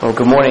Well,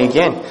 good morning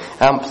again.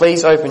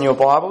 Please open your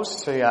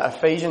Bibles to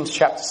Ephesians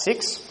chapter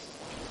 6.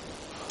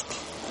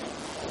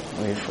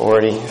 We've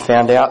already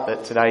found out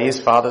that today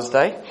is Father's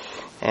Day,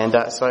 and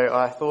so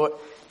I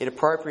thought it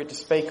appropriate to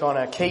speak on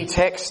a key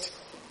text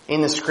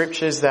in the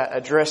Scriptures that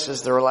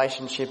addresses the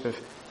relationship of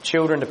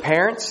children to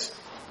parents,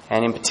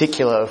 and in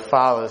particular of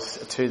fathers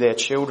to their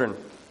children.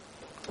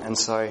 And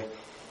so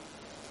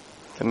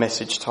the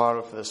message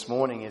title for this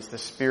morning is The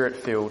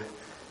Spirit-Filled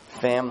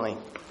Family.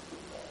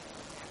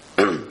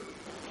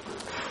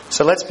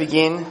 So let's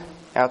begin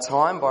our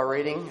time by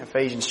reading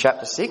Ephesians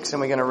chapter 6,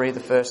 and we're going to read the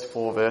first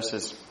 4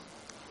 verses.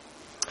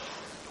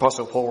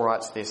 Apostle Paul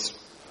writes this: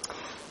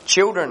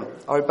 "Children,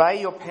 obey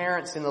your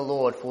parents in the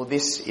Lord, for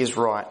this is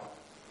right.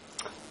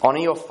 Honour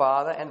your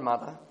father and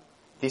mother.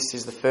 This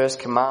is the first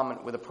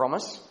commandment with a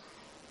promise,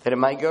 that it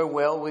may go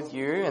well with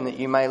you and that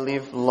you may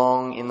live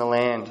long in the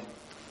land.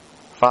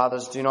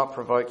 Fathers, do not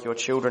provoke your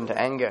children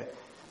to anger,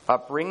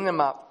 but bring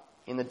them up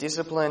in the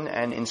discipline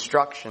and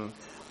instruction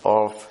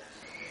of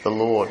the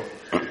Lord."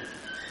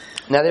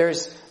 Now there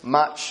is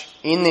much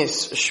in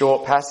this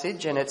short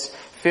passage, and it's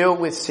filled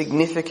with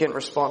significant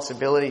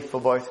responsibility for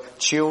both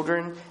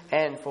children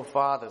and for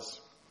fathers.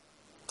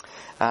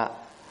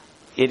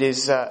 It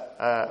is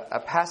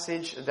a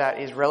passage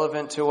that is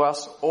relevant to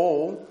us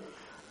all,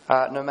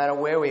 no matter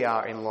where we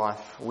are in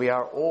life. We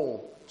are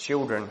all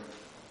children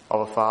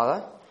of a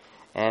father,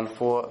 and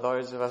for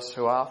those of us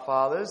who are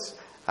fathers,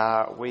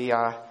 we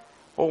are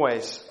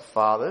always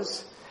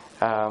fathers,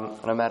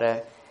 no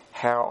matter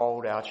how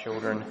old our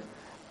children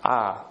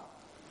are.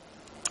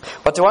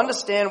 But to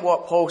understand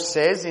what Paul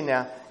says in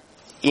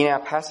our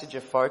passage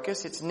of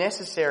focus, it's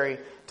necessary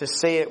to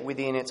see it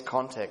within its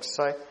context.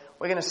 So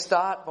we're going to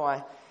start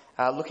by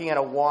looking at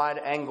a wide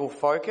angle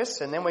focus,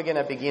 and then we're going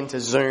to begin to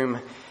zoom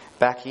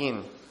back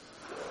in.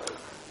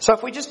 So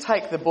if we just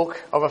take the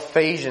book of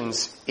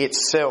Ephesians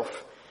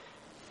itself,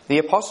 the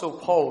Apostle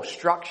Paul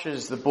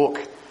structures the book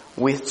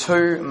with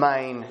 2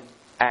 main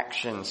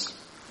actions.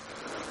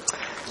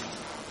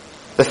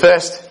 The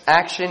first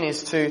action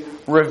is to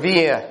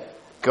revere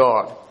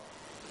God.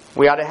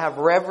 We are to have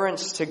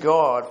reverence to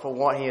God for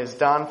what He has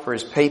done for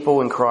His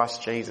people in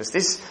Christ Jesus.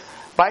 This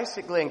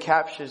basically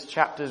encapsulates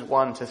chapters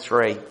 1 to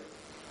 3.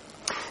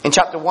 In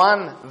chapter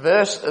 1,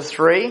 verse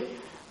 3,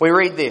 we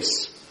read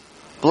this: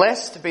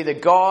 "Blessed be the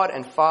God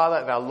and Father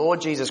of our Lord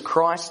Jesus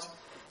Christ,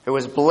 who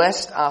has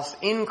blessed us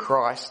in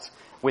Christ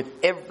with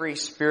every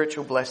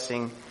spiritual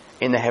blessing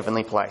in the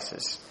heavenly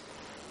places."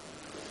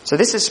 So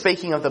this is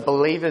speaking of the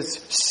believer's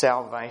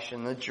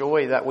salvation, the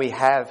joy that we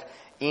have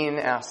in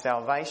our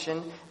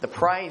salvation, the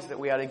praise that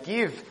we are to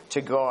give to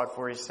God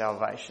for His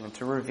salvation and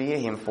to revere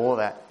Him for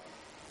that.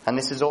 And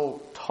this is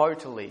all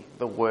totally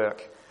the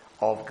work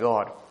of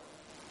God.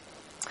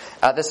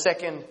 The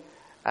second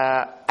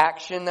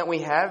action that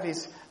we have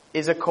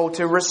is a call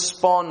to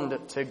respond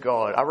to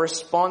God, a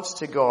response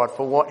to God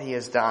for what He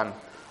has done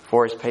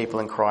for His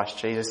people in Christ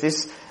Jesus.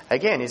 This,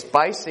 again, is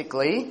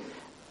basically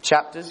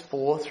chapters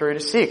 4 through to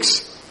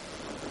 6.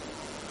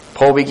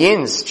 Paul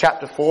begins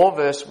chapter 4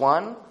 verse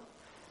 1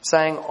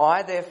 saying,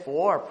 "I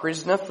therefore, a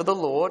prisoner for the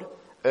Lord,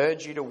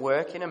 urge you to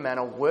work in a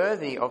manner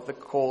worthy of the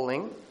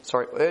calling,"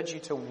 urge you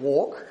to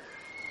walk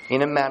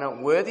in a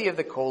manner worthy of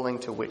the calling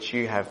to which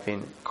you have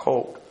been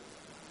called.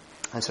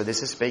 And so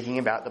this is speaking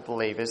about the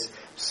believer's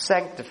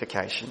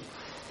sanctification,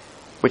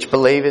 which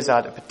believers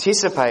are to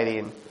participate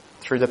in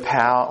through the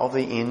power of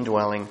the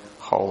indwelling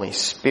Holy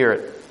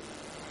Spirit.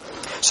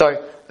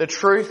 So the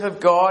truth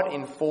of God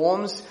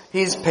informs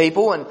His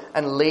people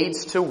and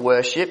leads to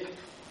worship,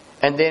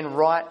 and then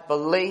right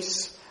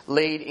beliefs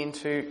lead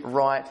into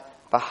right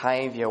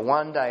behaviour.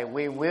 One day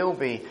we will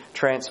be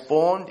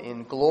transformed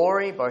in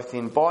glory, both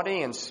in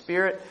body and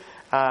spirit,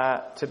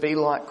 to be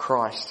like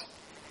Christ.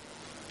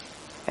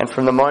 And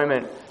from the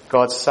moment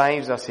God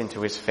saves us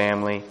into His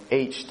family,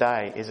 each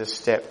day is a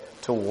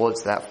step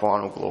towards that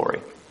final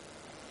glory.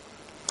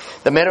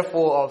 The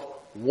metaphor of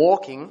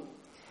walking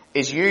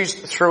is used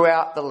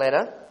throughout the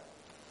letter,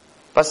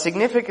 but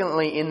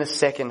significantly in the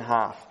second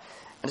half.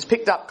 And it's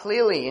picked up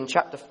clearly in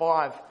chapter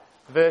 5,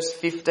 verse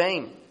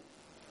 15,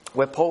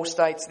 where Paul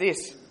states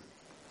this.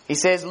 He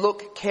says,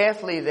 "Look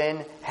carefully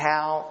then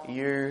how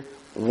you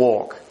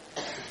walk."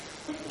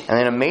 And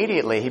then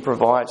immediately he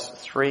provides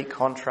 3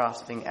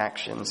 contrasting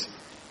actions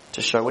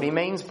to show what he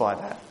means by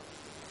that.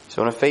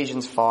 So in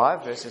Ephesians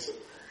 5, verses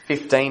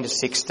 15 to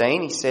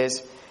 16, he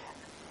says,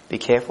 "Be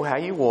careful how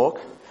you walk,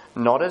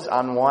 not as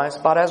unwise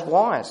but as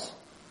wise,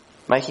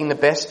 making the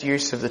best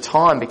use of the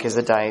time because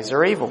the days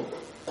are evil.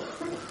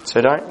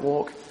 So don't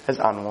walk as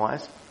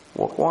unwise,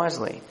 walk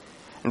wisely."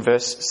 In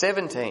verse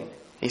 17,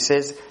 he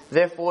says,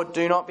 "Therefore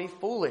do not be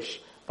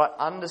foolish, but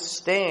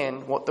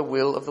understand what the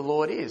will of the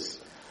Lord is."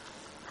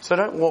 So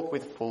don't walk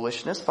with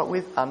foolishness, but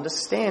with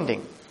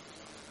understanding.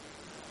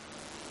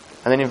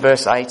 And then in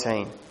verse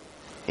 18,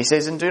 he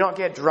says, "And do not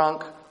get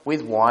drunk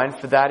with wine,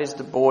 for that is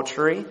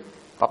debauchery,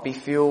 but be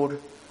filled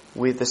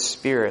with the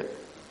Spirit.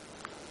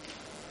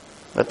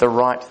 Let the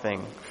right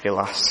thing fill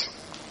us."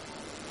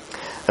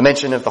 The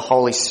mention of the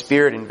Holy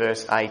Spirit in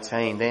verse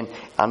 18 then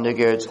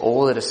undergirds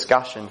all the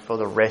discussion for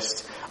the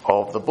rest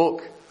of the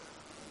book.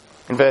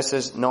 In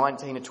verses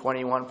 19 to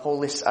 21, Paul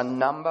lists a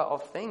number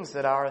of things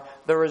that are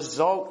the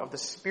result of the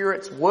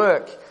Spirit's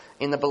work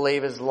in the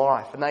believer's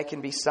life, and they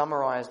can be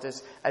summarised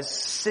as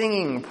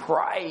singing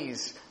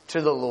praise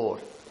to the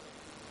Lord,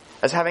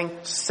 as having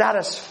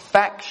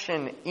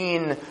satisfaction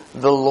in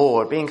the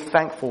Lord, being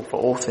thankful for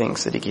all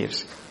things that He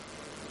gives,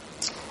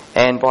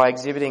 and by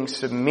exhibiting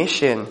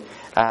submission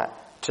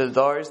to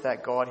those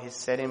that God has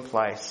set in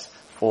place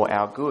for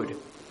our good.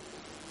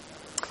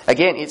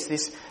 Again, it's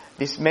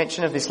this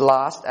mention of this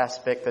last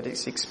aspect that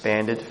is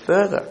expanded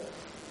further.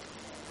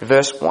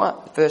 Verse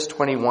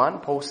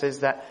 21, Paul says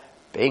that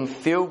being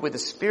filled with the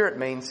Spirit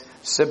means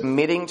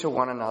submitting to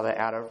one another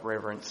out of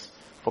reverence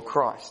for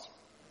Christ.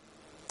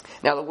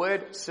 Now, the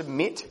word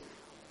submit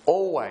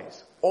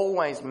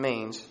always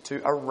means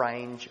to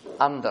arrange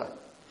under,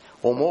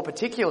 or more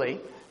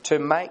particularly, to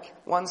make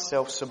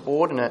oneself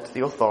subordinate to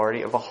the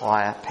authority of a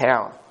higher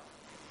power.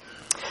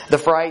 The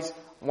phrase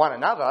one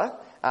another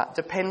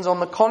depends on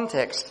the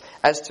context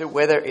as to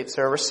whether it's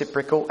a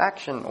reciprocal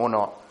action or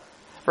not.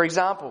 For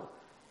example,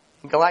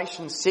 in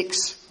Galatians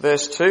 6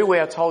 verse 2, we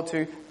are told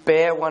to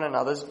bear one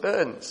another's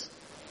burdens.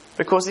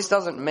 Because this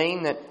doesn't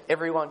mean that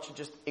everyone should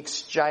just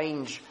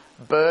exchange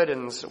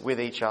burdens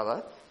with each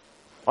other,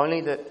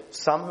 only that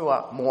some who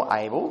are more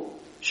able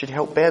should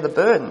help bear the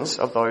burdens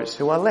of those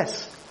who are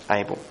less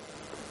able.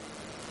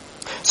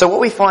 So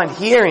what we find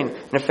here in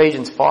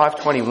Ephesians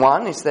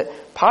 5:21 is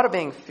that part of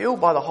being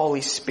filled by the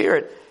Holy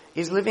Spirit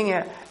is living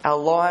our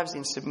lives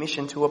in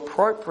submission to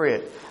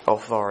appropriate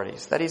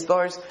authorities. That is,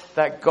 those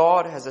that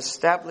God has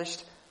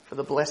established for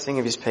the blessing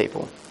of His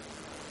people.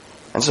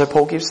 And so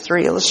Paul gives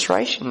 3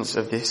 illustrations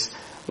of this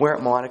where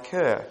it might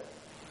occur.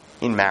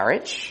 In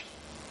marriage,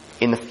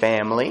 in the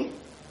family,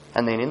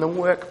 and then in the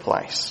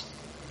workplace.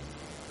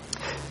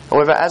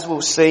 However, as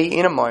we'll see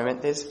in a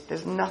moment,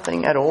 there's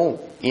nothing at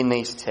all in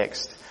these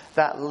texts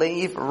that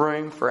leave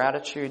room for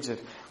attitudes of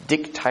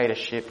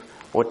dictatorship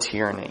or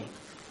tyranny.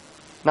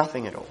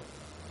 Nothing at all.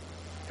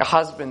 A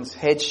husband's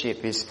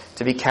headship is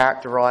to be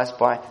characterised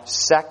by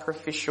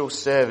sacrificial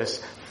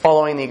service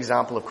following the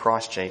example of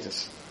Christ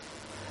Jesus.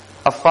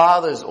 A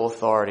father's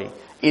authority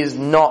is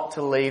not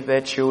to leave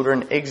their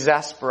children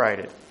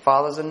exasperated.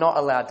 Fathers are not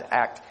allowed to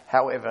act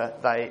however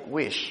they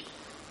wish.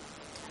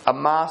 A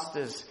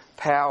master's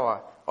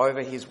power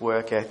over his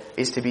worker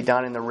is to be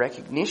done in the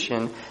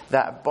recognition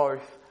that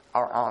both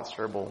are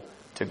answerable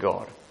to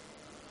God.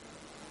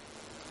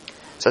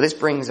 So this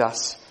brings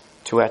us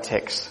to our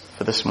text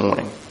for this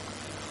morning.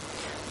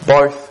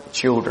 Both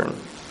children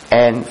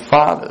and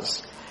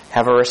fathers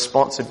have a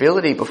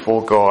responsibility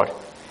before God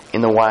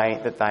in the way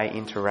that they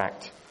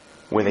interact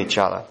with each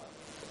other.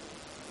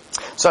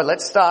 So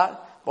let's start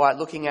by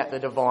looking at the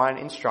divine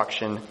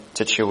instruction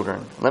to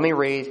children. Let me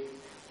read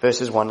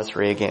verses 1 to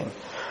 3 again.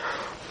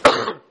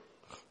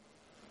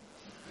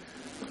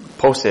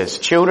 Paul says,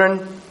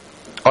 "Children,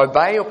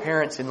 obey your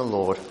parents in the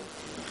Lord,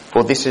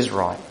 for this is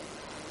right.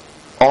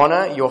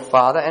 Honour your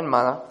father and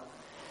mother.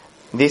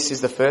 This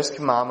is the first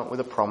commandment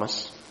with a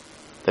promise,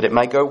 that it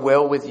may go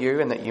well with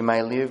you and that you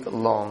may live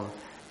long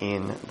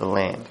in the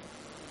land."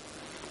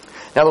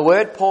 Now the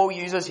word Paul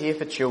uses here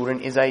for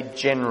children is a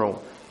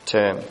general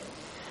term.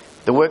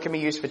 The word can be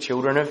used for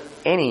children of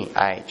any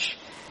age,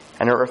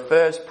 and it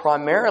refers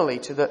primarily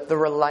to the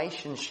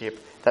relationship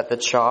that the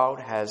child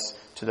has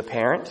to the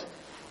parent,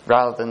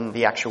 rather than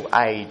the actual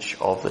age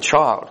of the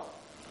child.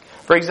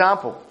 For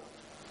example,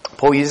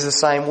 Paul uses the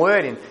same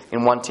word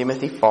in 1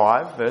 Timothy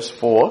 5 verse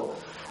 4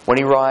 when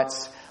he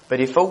writes, "But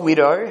if a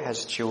widow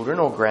has children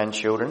or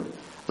grandchildren,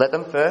 let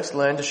them first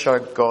learn to show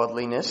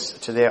godliness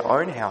to their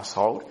own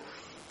household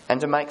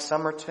and to make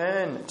some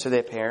return to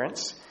their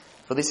parents,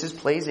 for this is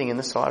pleasing in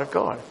the sight of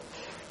God."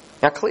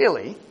 Now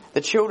clearly,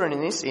 the children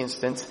in this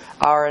instance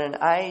are at an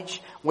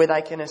age where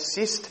they can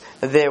assist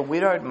their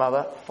widowed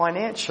mother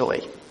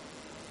financially.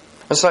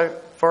 And so,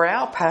 for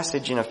our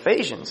passage in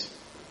Ephesians,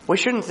 we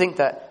shouldn't think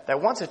that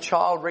once a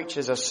child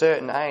reaches a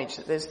certain age,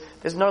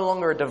 there's no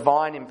longer a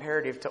divine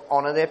imperative to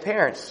honour their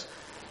parents.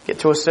 Get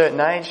to a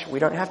certain age, we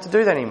don't have to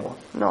do that anymore.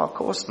 No, of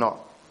course not.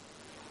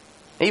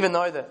 Even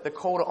though the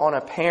call to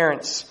honour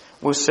parents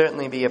will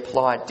certainly be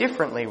applied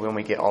differently when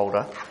we get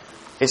older,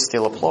 it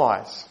still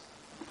applies.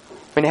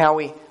 I mean, how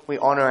we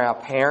honour our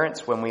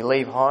parents when we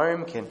leave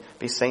home can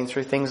be seen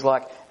through things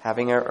like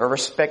having a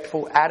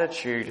respectful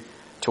attitude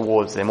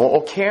towards them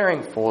or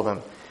caring for them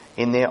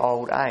in their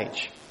old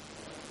age.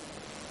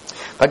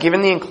 But given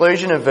the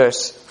inclusion of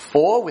verse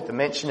 4 with the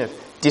mention of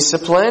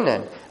discipline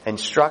and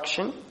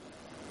instruction,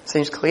 it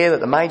seems clear that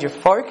the major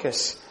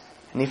focus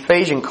in the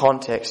Ephesian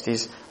context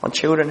is on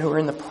children who are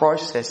in the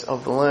process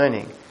of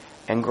learning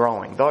and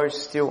growing, those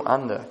still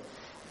under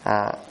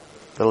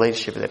the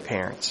leadership of their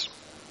parents.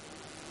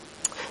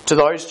 To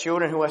those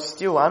children who are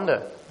still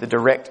under the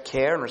direct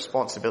care and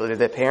responsibility of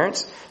their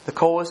parents, the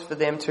call is for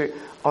them to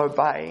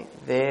obey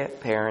their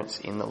parents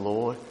in the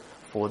Lord,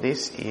 for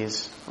this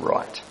is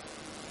right.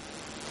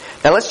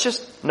 Now let's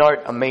just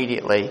note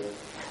immediately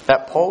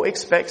that Paul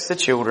expects the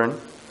children,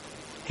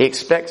 he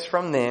expects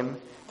from them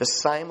the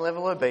same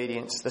level of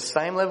obedience, the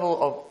same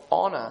level of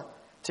honour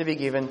to be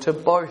given to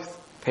both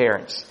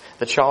parents,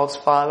 the child's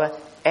father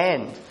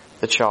and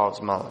the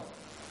child's mother.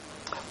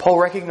 Paul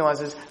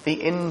recognises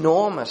the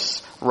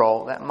enormous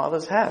role that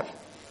mothers have.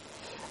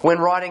 When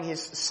writing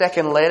his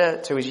second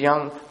letter to his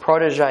young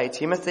protege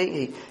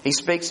Timothy, he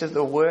speaks of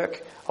the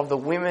work of the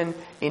women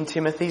in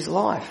Timothy's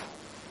life.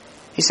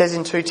 He says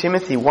in 2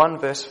 Timothy 1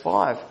 verse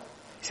 5,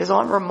 he says,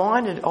 I'm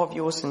reminded of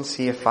your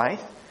sincere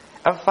faith,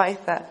 a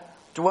faith that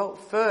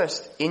dwelt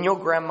first in your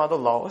grandmother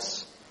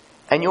Lois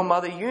and your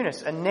mother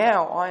Eunice, and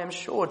now I am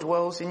sure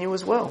dwells in you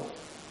as well.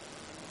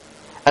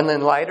 And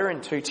then later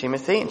in 2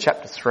 Timothy in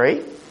chapter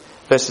 3,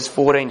 verses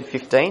 14 to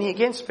 15, he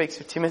again speaks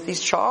of Timothy's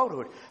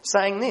childhood,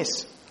 saying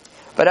this,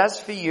 but as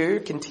for you,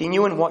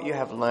 continue in what you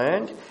have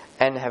learned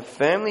and have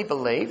firmly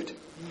believed,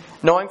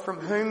 knowing from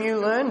whom you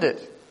learned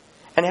it,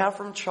 and how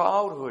from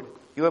childhood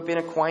you have been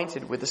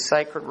acquainted with the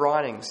sacred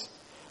writings,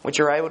 which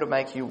are able to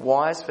make you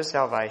wise for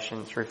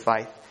salvation through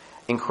faith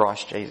in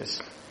Christ Jesus.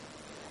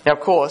 Now, of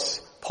course,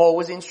 Paul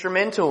was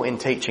instrumental in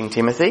teaching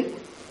Timothy,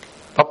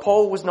 but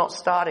Paul was not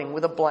starting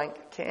with a blank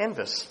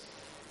canvas.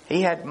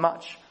 He had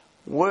much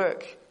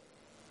work.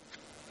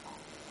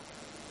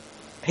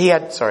 He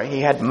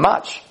had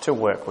much to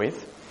work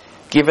with,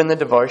 given the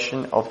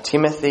devotion of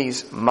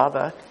Timothy's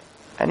mother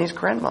and his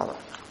grandmother.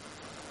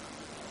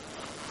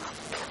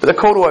 But the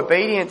call to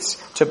obedience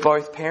to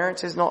both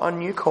parents is not a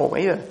new call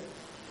either.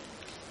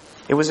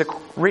 It was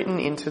written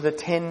into the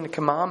 10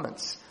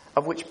 Commandments,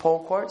 of which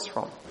Paul quotes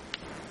from.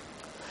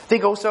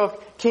 Think also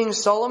of King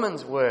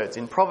Solomon's words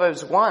in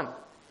Proverbs 1,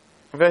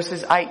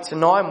 verses 8 to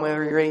 9,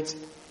 where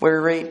we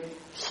read,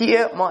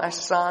 hear, my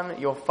son,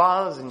 your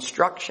father's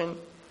instruction,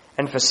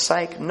 and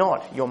forsake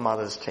not your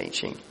mother's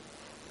teaching,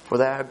 for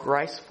they are a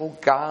graceful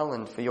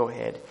garland for your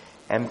head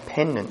and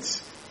pendants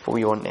for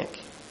your neck.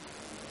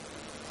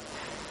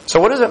 So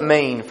what does it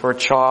mean for a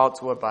child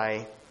to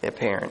obey their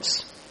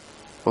parents?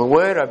 Well, the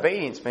word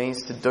obedience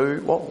means to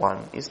do what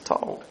one is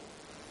told.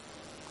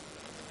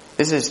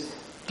 This is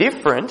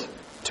different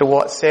to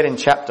what's said in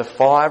chapter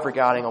 5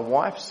 regarding a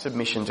wife's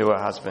submission to her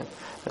husband.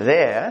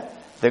 There,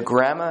 the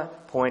grammar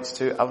points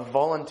to a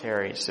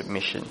voluntary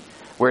submission,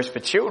 whereas for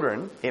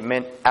children, it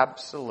meant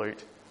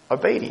absolute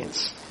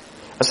obedience.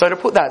 And so to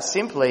put that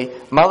simply,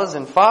 mothers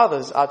and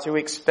fathers are to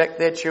expect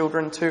their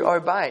children to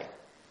obey,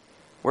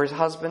 whereas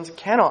husbands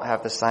cannot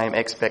have the same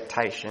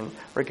expectation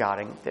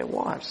regarding their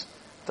wives.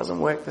 It doesn't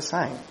work the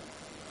same.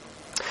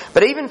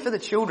 But even for the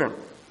children,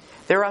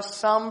 there are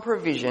some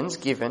provisions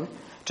given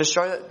to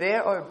show that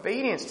their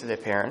obedience to their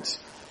parents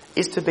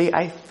is to be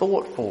a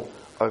thoughtful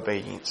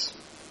obedience.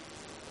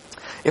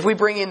 If we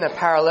bring in the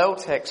parallel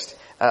text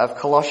of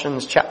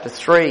Colossians chapter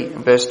 3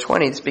 verse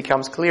 20, this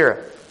becomes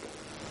clearer.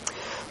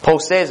 Paul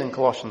says in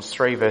Colossians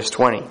 3 verse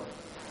 20,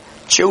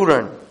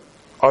 children,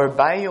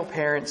 obey your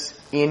parents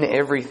in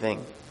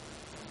everything,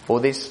 for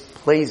this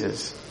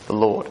pleases the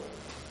Lord.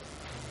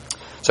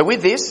 So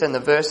with this and the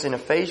verse in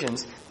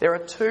Ephesians, there are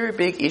two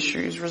big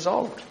issues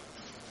resolved.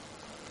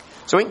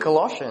 So in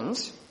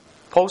Colossians,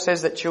 Paul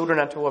says that children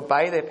are to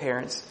obey their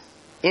parents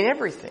in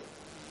everything.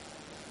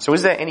 So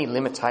is there any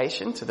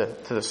limitation to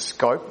the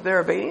scope of their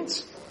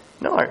obedience?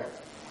 No.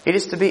 It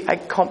is to be a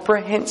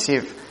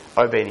comprehensive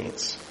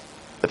obedience.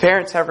 The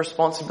parents have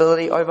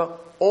responsibility over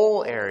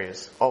all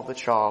areas of the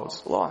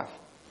child's life.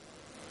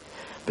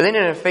 But then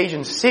in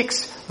Ephesians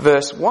 6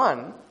 verse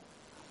 1,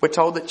 we're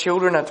told that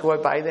children are to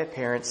obey their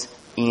parents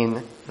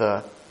in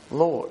the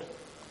Lord.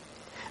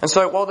 And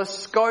so while the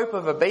scope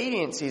of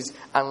obedience is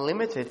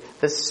unlimited,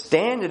 the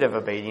standard of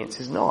obedience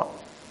is not.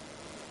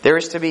 There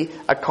is to be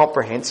a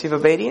comprehensive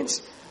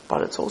obedience,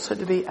 but it's also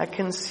to be a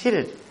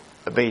considered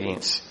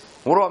obedience.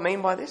 What do I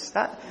mean by this?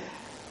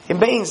 It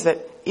means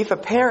that if a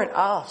parent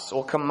asks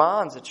or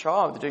commands a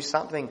child to do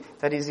something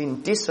that is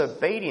in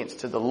disobedience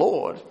to the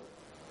Lord,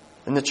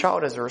 then the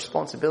child has a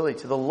responsibility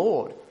to the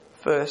Lord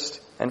first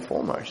and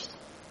foremost.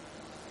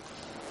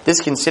 This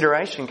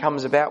consideration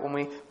comes about when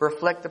we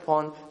reflect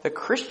upon the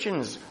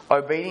Christian's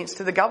obedience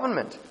to the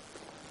government.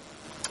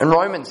 In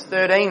Romans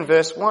 13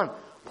 verse 1,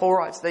 Paul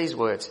writes these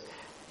words.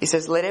 He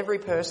says, let every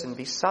person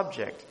be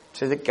subject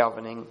to the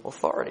governing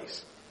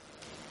authorities.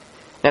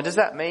 Now, does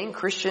that mean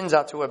Christians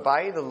are to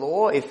obey the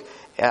law? If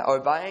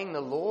obeying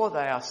the law,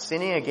 they are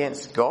sinning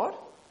against God?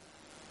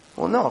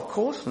 Well, no, of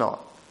course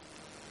not.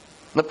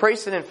 The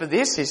precedent for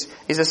this is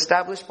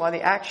established by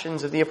the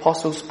actions of the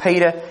apostles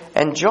Peter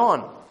and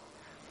John.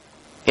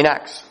 In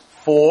Acts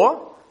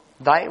 4,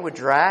 they were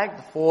dragged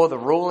before the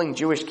ruling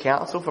Jewish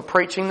council for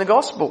preaching the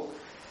gospel.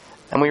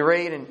 And we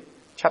read in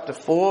chapter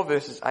 4,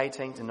 verses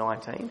 18 to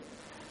 19,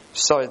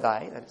 so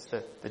that's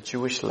the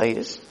Jewish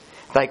leaders,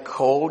 they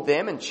called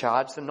them and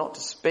charged them not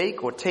to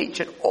speak or teach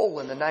at all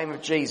in the name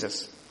of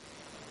Jesus.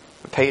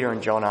 But Peter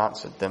and John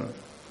answered them,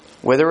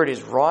 whether it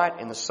is right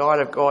in the sight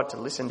of God to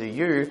listen to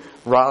you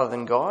rather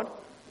than God,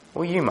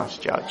 well, you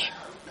must judge.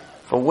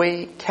 For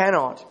we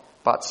cannot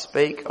but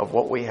speak of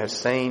what we have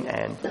seen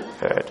and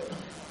heard.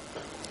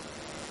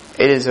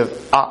 It is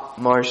of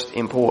utmost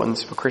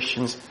importance for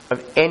Christians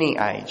of any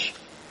age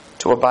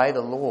to obey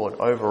the Lord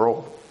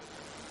overall,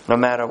 no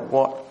matter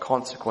what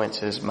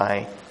consequences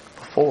may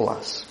befall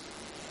us.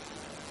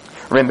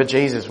 Remember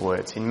Jesus'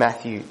 words in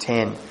Matthew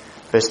 10,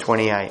 verse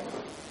 28.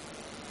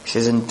 He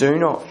says, "And do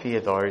not fear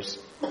those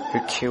who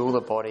kill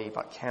the body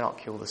but cannot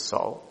kill the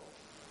soul.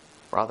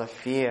 Rather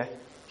fear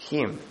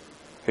him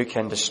who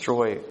can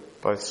destroy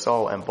both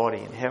soul and body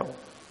in hell."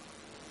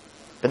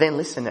 But then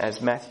listen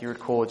as Matthew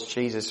records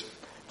Jesus'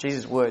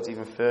 words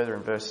even further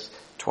in verse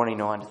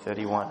 29 to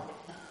 31.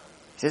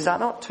 He says, "Are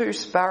not 2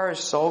 sparrows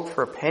sold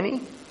for a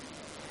penny?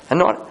 And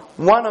not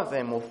one of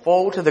them will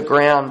fall to the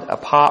ground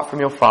apart from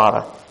your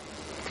Father.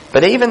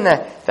 But even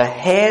the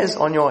hairs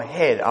on your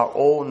head are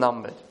all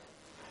numbered.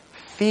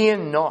 Fear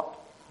not,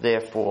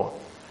 therefore.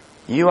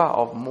 You are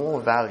of more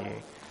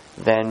value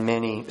than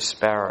many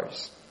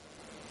sparrows."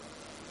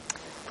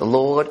 The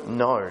Lord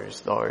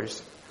knows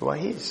those who are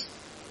his,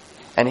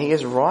 and he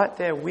is right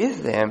there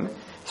with them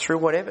through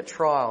whatever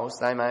trials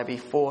they may be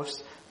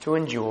forced to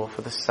endure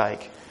for the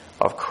sake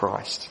of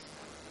Christ.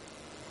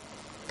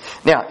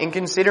 Now, in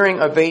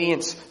considering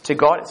obedience to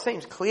God, it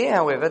seems clear,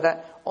 however,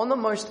 that on the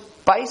most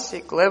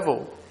basic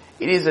level,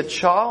 it is a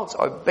child's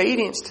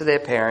obedience to their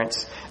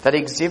parents that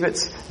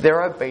exhibits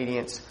their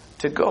obedience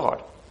to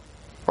God.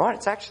 Right?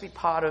 It's actually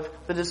part of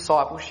the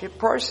discipleship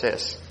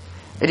process.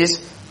 It is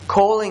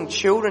calling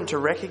children to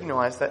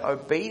recognise that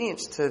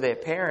obedience to their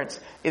parents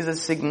is a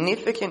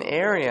significant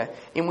area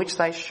in which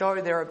they show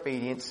their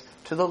obedience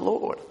to the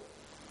Lord.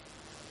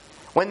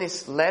 When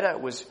this letter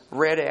was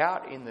read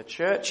out in the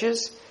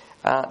churches,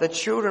 the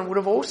children would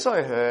have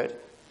also heard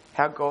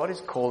how God is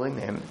calling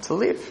them to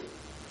live.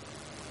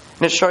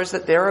 And it shows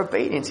that their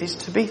obedience is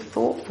to be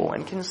thoughtful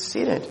and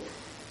considered.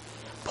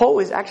 Paul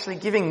is actually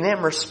giving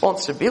them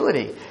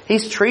responsibility.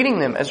 He's treating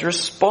them as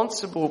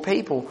responsible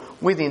people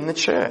within the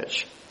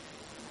church.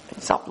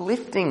 It's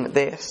uplifting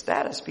their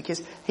status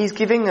because he's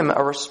giving them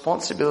a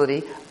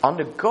responsibility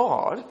under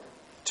God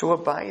to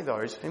obey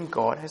those whom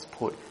God has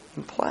put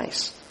in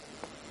place.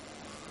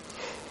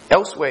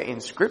 Elsewhere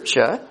in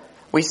Scripture,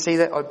 we see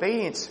that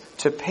obedience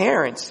to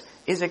parents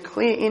is a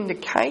clear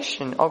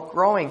indication of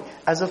growing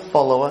as a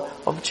follower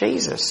of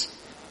Jesus.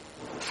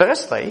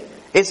 Firstly,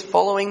 it's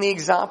following the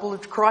example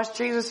of Christ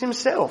Jesus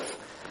himself.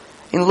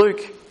 In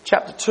Luke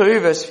chapter 2,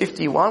 verse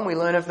 51, we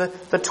learn of the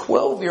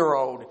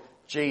 12-year-old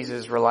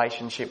Jesus'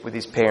 relationship with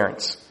his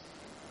parents.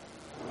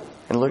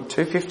 In Luke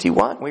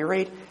 2:51, we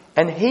read,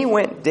 "And he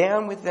went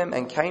down with them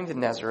and came to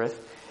Nazareth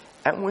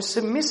and was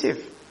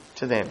submissive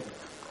to them."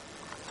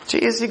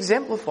 Jesus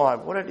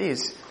exemplified what it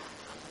is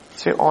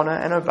to honour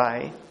and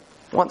obey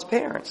one's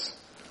parents.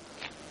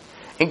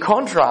 In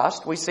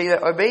contrast, we see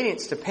that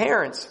disobedience to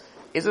parents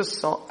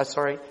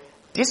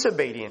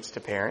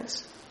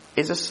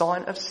is a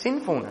sign of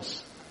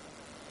sinfulness.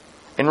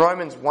 In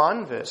Romans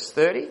 1 verse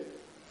 30,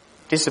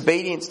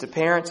 disobedience to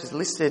parents is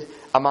listed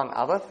among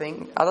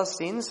other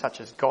sins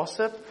such as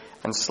gossip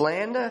and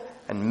slander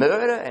and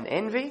murder and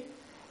envy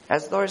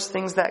as those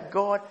things that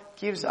God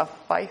gives a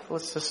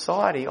faithless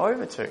society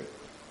over to.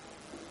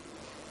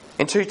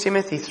 In 2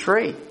 Timothy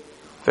 3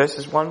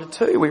 verses 1 to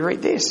 2 we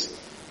read this.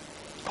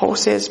 Paul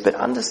says, "But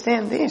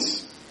understand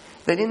this,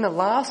 that in the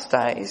last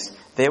days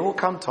there will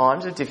come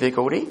times of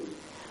difficulty,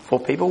 for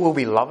people will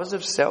be lovers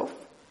of self,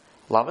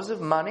 lovers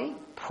of money,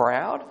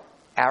 proud,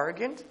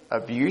 arrogant,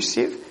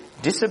 abusive,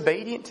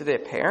 disobedient to their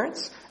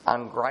parents,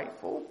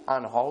 ungrateful,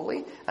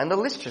 unholy," and the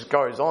list just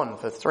goes on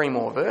for 3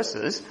 more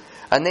verses.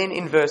 And then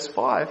in verse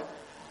 5,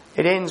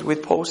 it ends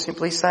with Paul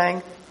simply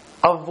saying,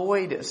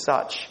 "Avoid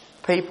such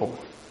people."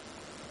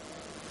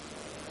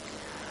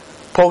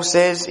 Paul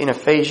says in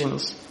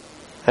Ephesians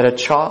that a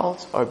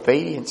child's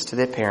obedience to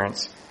their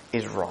parents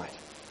is right.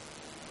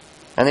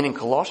 And then in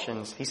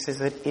Colossians, he says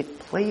that it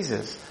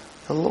pleases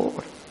the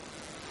Lord.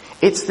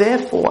 It's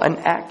therefore an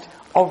act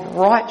of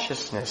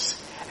righteousness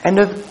and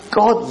of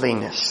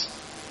godliness.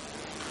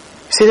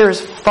 See, there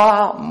is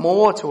far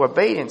more to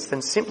obedience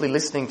than simply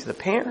listening to the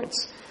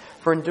parents.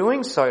 For in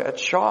doing so, a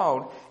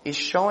child is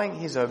showing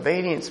his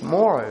obedience,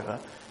 moreover,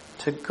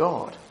 to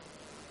God.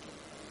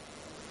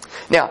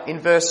 Now, in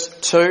verse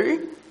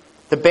 2,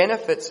 the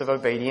benefits of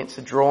obedience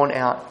are drawn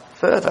out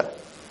further.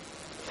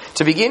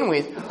 To begin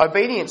with,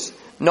 obedience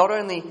not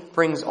only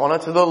brings honour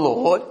to the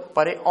Lord,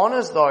 but it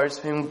honours those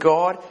whom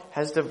God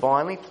has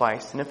divinely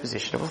placed in a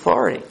position of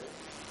authority.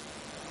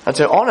 And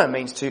to honour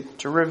means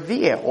to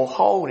revere or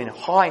hold in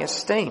high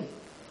esteem.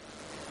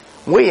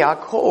 We are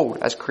called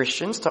as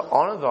Christians to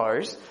honour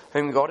those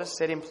whom God has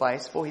set in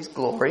place for his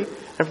glory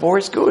and for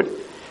his good,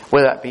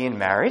 whether that be in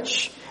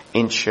marriage,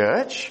 in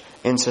church,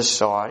 in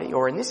society,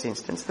 or in this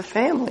instance, the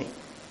family.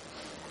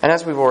 And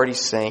as we've already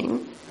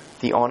seen,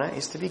 the honour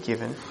is to be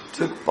given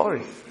to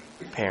both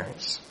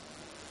parents.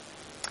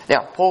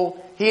 Now,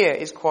 Paul here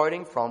is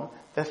quoting from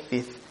the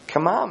 5th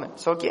commandment.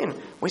 So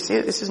again, we see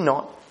that this is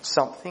not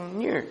something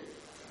new.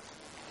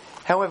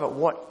 However,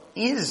 what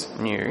is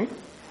new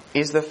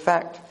is the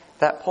fact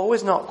that Paul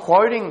is not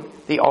quoting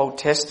the Old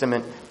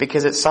Testament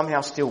because it's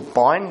somehow still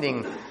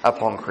binding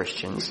upon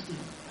Christians,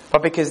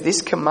 but because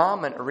this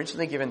commandment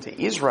originally given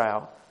to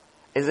Israel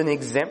is an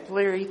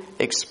exemplary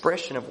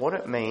expression of what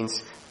it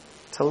means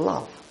to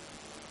love.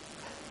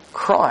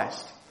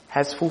 Christ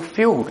has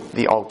fulfilled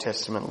the Old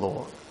Testament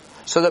law,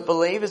 so that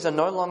believers are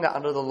no longer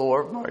under the law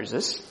of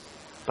Moses,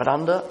 but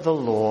under the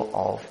law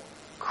of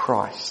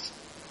Christ.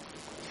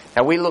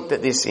 Now, we looked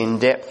at this in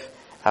depth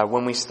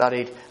when we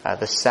studied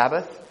the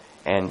Sabbath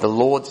and the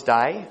Lord's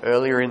Day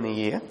earlier in the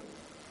year.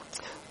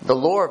 The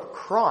law of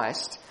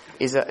Christ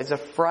is a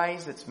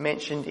phrase that's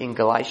mentioned in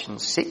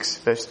Galatians 6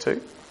 verse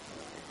 2.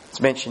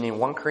 It's mentioned in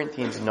 1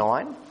 Corinthians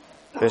 9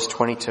 verse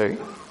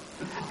 22.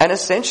 And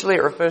essentially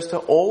it refers to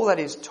all that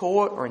is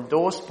taught or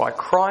endorsed by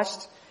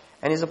Christ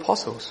and his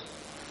apostles.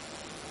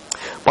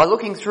 By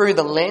looking through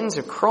the lens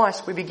of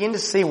Christ, we begin to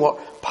see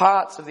what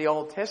parts of the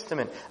Old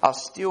Testament are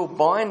still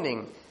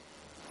binding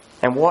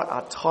and what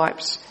are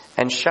types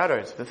and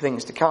shadows of the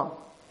things to come.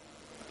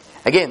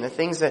 Again, the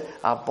things that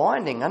are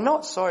binding are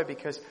not so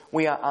because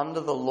we are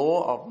under the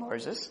law of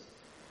Moses,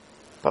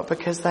 but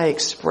because they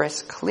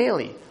express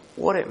clearly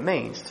what it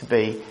means to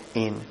be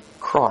in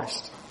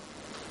Christ.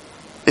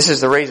 This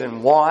is the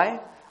reason why,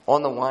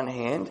 on the one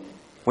hand,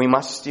 we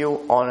must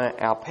still honour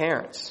our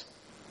parents.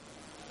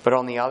 But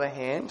on the other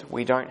hand,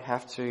 we don't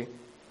have to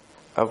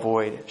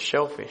avoid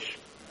shellfish,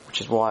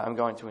 which is why I'm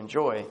going to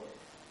enjoy,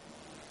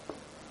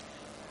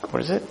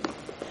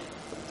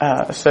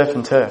 surf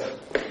and turf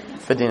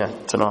for dinner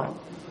tonight,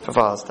 for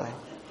Father's Day.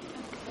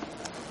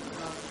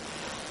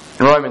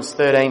 In Romans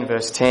 13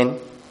 verse 10,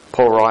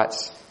 Paul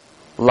writes,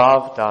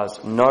 "Love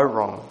does no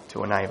wrong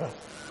to a neighbour.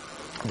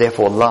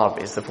 Therefore love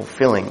is the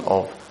fulfilling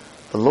of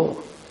the law."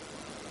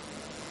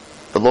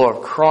 The law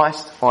of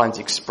Christ finds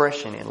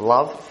expression in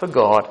love for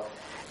God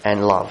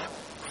and love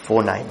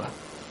for neighbour.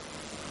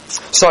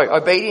 So,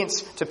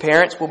 obedience to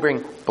parents will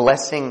bring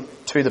blessing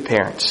to the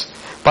parents,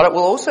 but it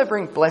will also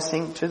bring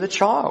blessing to the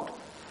child.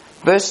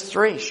 Verse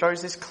 3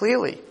 shows this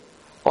clearly.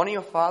 Honour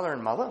your father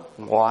and mother.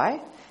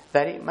 Why?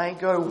 That it may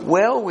go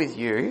well with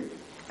you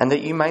and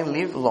that you may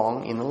live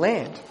long in the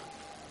land.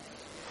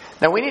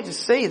 Now we need to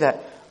see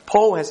that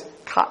Paul has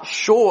cut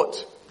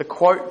short the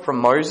quote from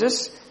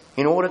Moses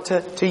in order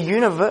to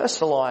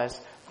universalise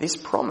this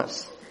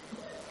promise.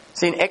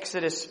 See, in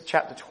Exodus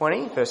chapter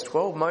 20, verse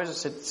 12,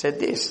 Moses had said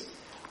this,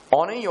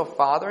 "Honour your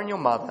father and your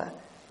mother,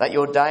 that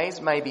your days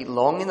may be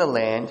long in the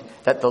land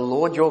that the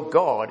Lord your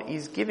God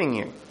is giving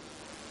you."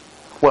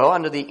 Well,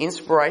 under the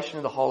inspiration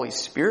of the Holy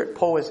Spirit,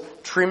 Paul has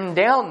trimmed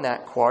down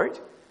that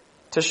quote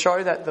to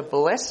show that the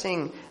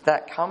blessing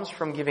that comes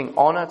from giving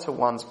honour to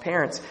one's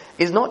parents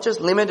is not just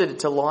limited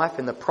to life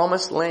in the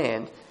promised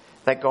land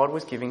that God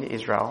was giving to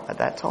Israel at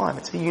that time.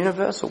 It's a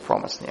universal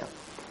promise now.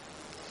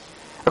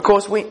 Of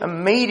course, we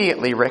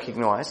immediately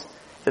recognise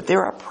that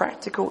there are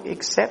practical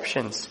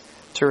exceptions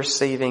to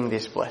receiving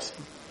this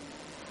blessing.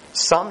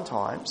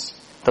 Sometimes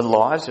the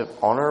lives of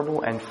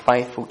honourable and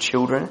faithful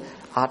children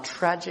are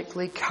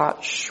tragically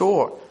cut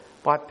short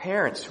by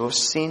parents who have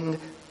sinned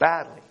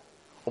badly,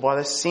 or by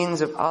the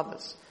sins of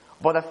others,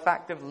 or by the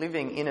fact of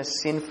living in a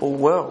sinful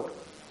world.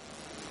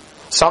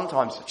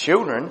 Sometimes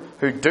children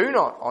who do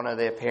not honour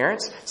their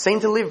parents seem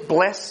to live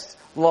blessed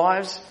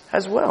lives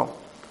as well.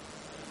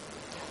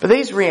 But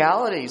these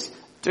realities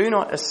do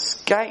not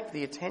escape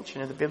the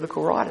attention of the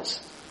biblical writers.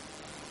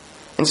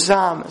 In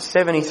Psalm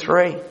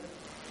 73,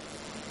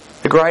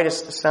 the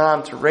greatest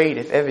psalm to read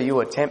if ever you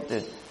were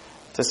tempted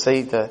to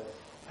see to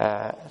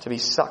be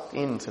sucked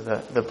into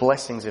the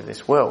blessings of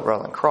this world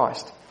rather than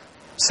Christ.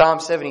 Psalm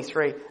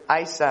 73,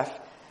 Asaph,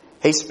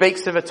 he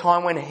speaks of a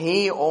time when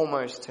he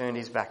almost turned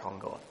his back on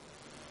God.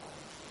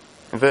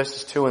 In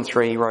verses 2 and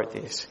 3 he wrote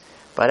this,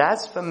 "But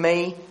as for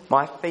me,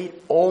 my feet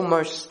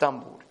almost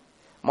stumbled.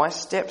 My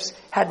steps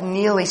had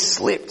nearly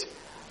slipped,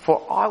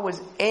 for I was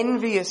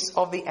envious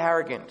of the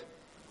arrogant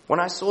when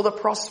I saw the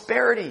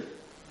prosperity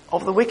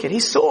of the wicked."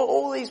 He saw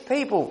all these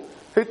people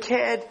who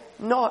cared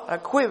not a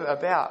quiver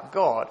about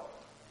God,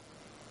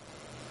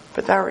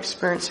 but they were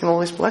experiencing all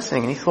this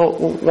blessing. And he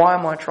thought, well, why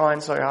am I trying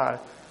so hard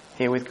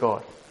here with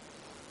God?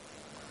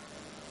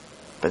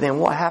 But then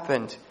what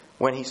happened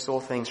when he saw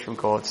things from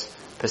God's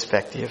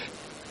perspective?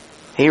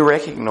 He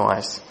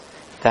recognised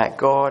that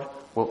God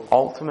will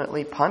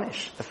ultimately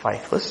punish the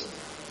faithless,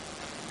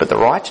 but the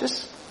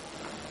righteous,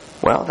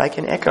 well, they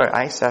can echo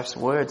Asaph's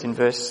words in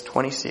verse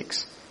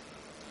 26.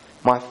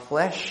 "My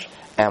flesh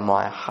and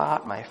my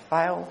heart may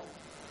fail,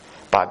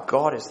 but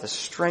God is the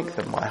strength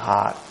of my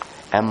heart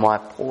and my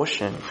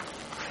portion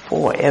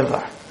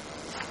forever."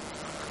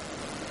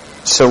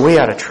 So we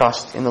are to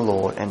trust in the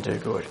Lord and do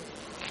good.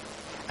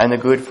 And the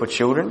good for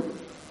children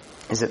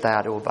is that they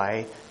are to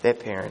obey their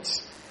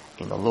parents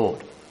in the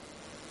Lord.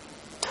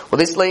 Well,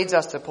 this leads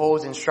us to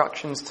Paul's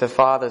instructions to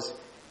fathers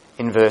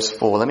in verse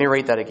 4. Let me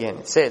read that again.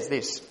 It says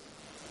this,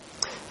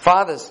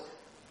 "Fathers,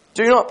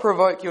 do not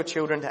provoke your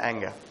children to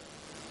anger,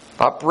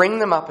 but bring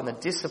them up in the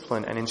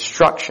discipline and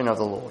instruction of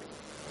the Lord."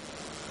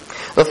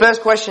 The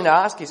first question to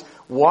ask is,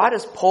 why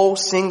does Paul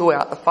single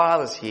out the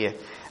fathers here,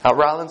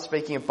 rather than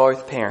speaking of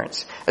both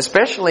parents,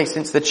 especially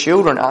since the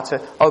children are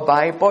to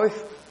obey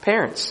both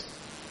parents?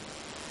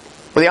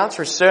 Well, the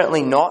answer is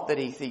certainly not that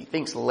he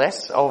thinks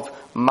less of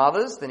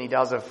mothers than he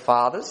does of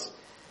fathers.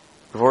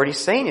 We've already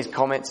seen his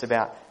comments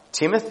about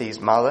Timothy's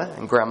mother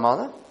and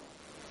grandmother.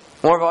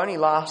 Moreover, only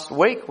last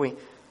week,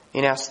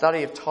 in our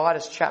study of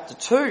Titus chapter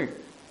 2,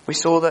 we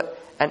saw that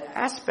an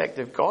aspect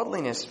of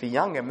godliness for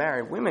younger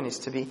married women is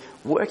to be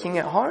working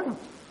at home,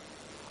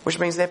 which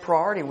means their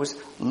priority was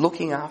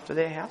looking after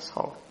their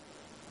household,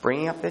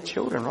 bringing up their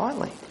children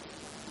rightly.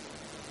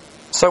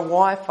 So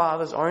why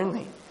fathers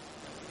only?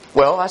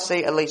 Well, I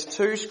see at least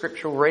two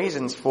scriptural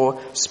reasons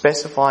for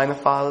specifying the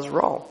father's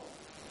role.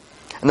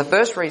 And the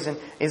first reason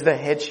is the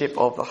headship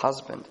of the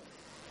husband.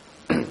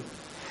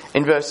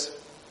 In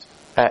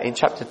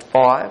chapter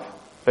 5,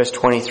 verse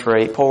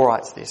 23, Paul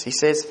writes this. He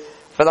says,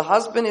 "For the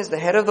husband is the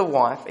head of the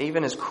wife,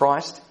 even as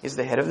Christ is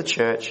the head of the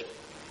church,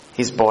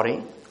 his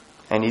body,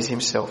 and is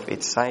himself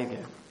its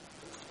Saviour."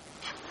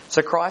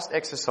 So Christ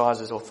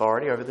exercises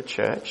authority over the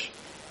church,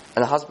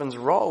 and the husband's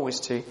role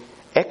is to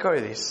echo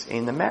this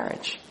in the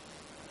marriage.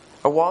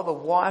 But while the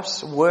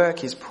wife's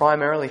work is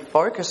primarily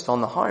focused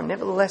on the home,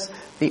 nevertheless,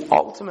 the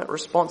ultimate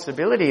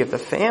responsibility of the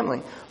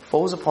family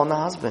falls upon the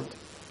husband.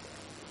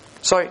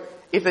 So,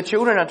 if the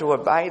children are to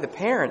obey the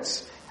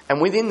parents,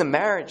 and within the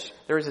marriage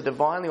there is a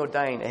divinely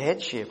ordained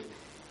headship,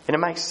 then it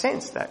makes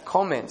sense that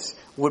comments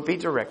would be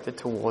directed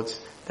towards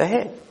the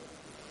head.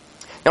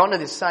 Now, under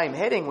this same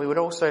heading, we would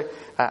also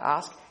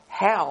ask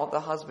how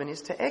the husband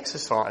is to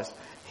exercise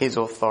his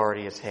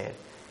authority as head.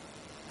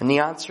 And the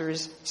answer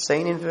is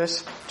seen in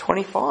verse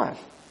 25.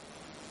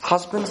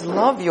 "Husbands,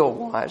 love your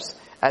wives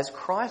as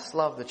Christ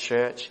loved the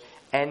church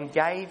and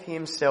gave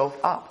himself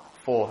up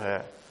for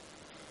her."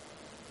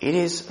 It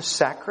is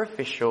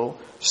sacrificial,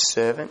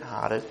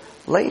 servant-hearted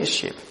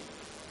leadership.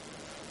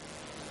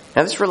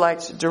 Now, this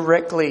relates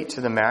directly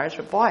to the marriage,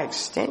 but by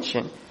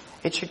extension,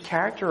 it should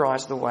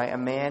characterise the way a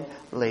man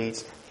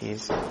leads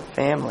his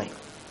family.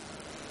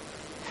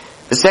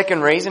 The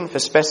second reason for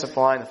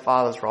specifying the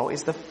father's role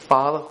is the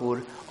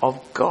fatherhood of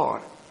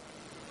God.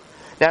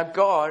 Now,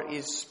 God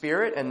is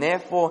spirit, and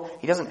therefore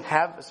he doesn't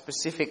have a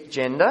specific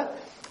gender,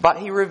 but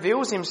he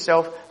reveals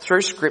himself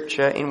through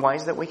Scripture in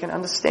ways that we can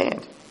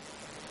understand.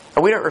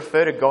 And we don't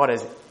refer to God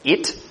as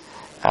it.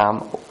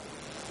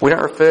 We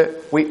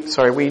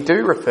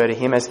do refer to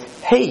him as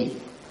he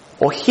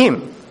or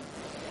him.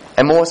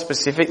 And more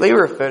specifically, we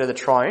refer to the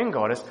triune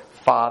God as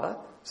Father,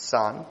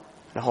 Son,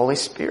 and Holy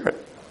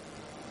Spirit.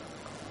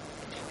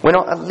 We're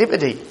not at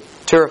liberty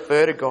to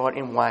refer to God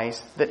in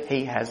ways that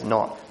he has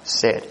not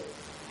said.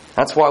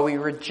 That's why we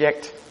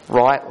reject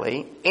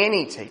rightly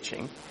any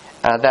teaching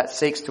that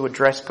seeks to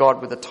address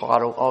God with the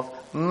title of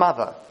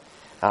mother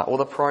or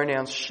the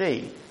pronouns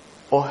she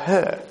or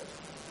her.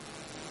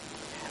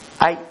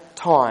 8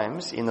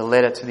 times in the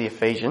letter to the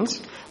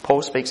Ephesians,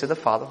 Paul speaks of the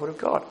fatherhood of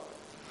God.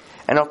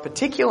 And of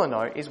particular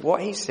note is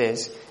what he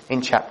says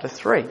in chapter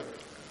 3.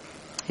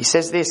 He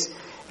says this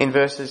in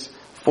verses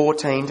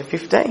 14 to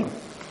 15.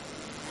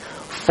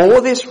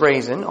 "For this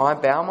reason I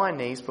bow my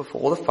knees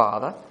before the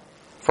Father,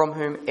 from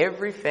whom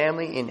every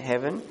family in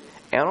heaven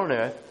and on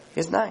earth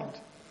is named."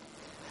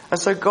 And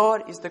so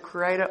God is the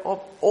creator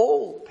of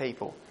all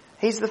people.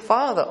 He's the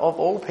Father of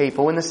all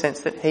people in the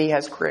sense that he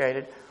has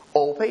created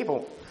all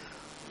people.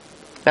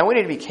 Now, we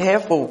need to be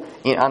careful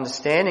in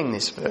understanding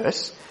this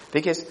verse,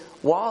 because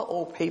while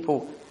all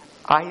people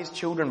are his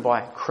children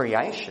by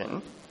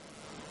creation,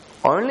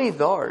 only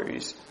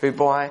those who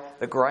by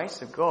the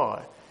grace of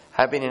God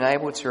have been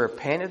enabled to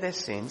repent of their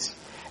sins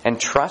and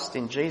trust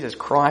in Jesus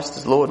Christ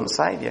as Lord and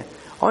Saviour,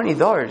 only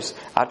those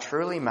are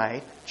truly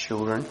made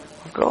children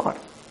of God.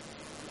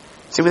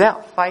 See,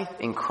 without faith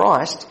in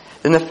Christ,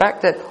 then the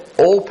fact that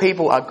all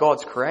people are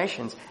God's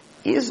creations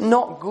is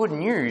not good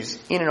news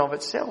in and of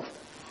itself.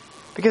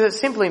 Because it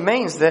simply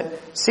means that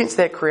since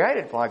they're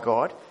created by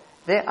God,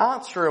 they're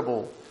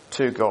answerable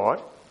to God,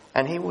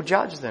 and he will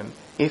judge them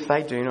if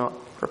they do not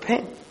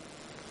repent.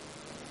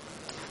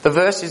 The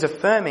verse is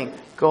affirming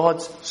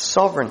God's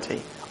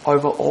sovereignty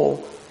over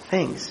all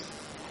things.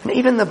 And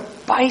even the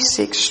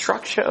basic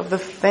structure of the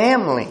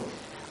family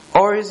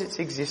owes its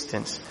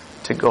existence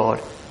to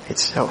God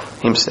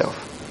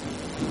himself.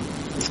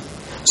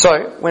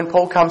 So, when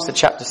Paul comes to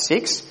chapter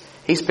 6,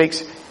 he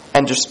speaks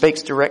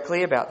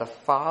directly about the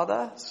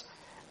fathers,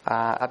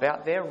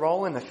 about their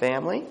role in the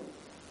family.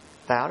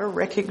 They are to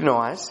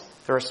recognise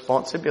the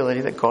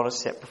responsibility that God has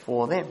set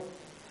before them.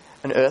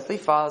 And earthly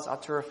fathers are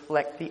to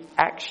reflect the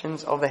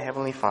actions of the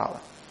Heavenly Father.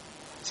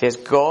 It says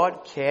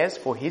God cares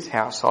for his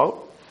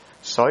household,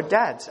 so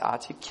dads are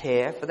to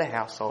care for the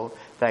household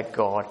that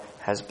God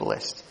has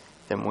blessed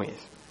them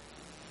with.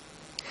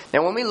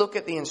 Now, when we look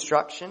at the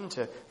instruction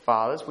to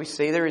fathers, we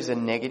see there is a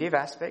negative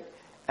aspect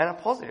and a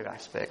positive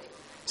aspect.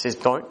 It says,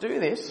 don't do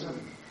this,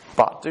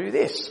 but do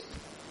this.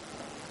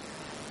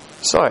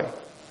 So,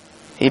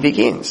 he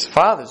begins,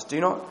 "Fathers, do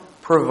not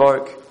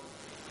provoke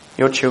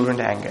your children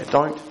to anger."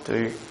 Don't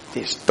do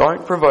this.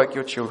 Don't provoke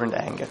your children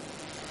to anger.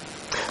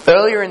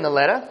 Earlier in the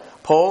letter,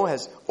 Paul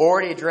has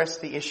already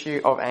addressed the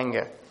issue of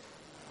anger.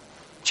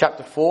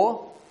 Chapter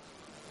 4,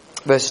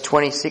 verse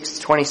 26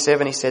 to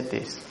 27, he said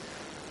this,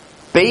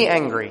 Be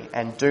angry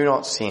and do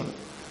not sin.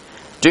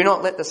 Do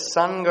not let the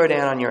sun go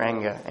down on your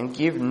anger, and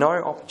give no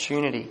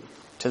opportunity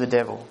to the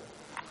devil.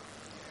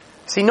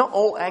 See, not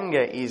all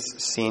anger is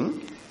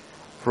sin.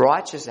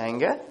 Righteous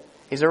anger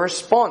is a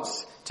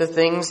response to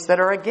things that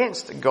are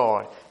against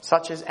God,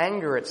 such as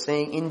anger at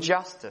seeing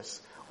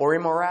injustice or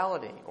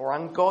immorality or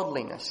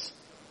ungodliness.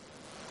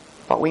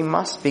 But we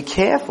must be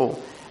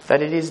careful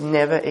that it is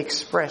never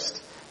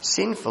expressed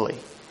sinfully.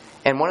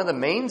 And one of the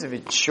means of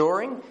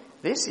ensuring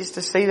this is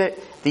to see that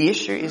the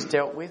issue is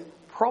dealt with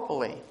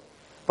properly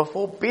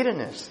before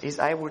bitterness is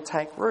able to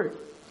take root.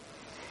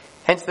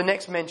 Hence the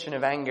next mention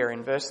of anger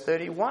in verse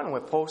 31,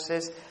 where Paul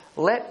says,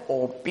 "Let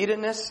all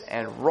bitterness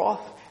and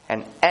wrath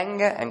and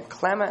anger and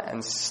clamour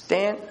and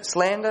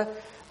slander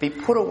be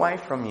put away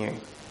from you,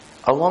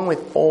 along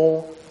with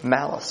all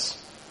malice."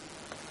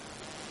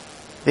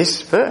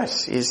 This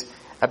verse is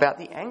about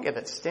the anger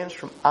that stems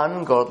from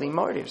ungodly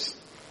motives.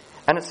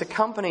 And it's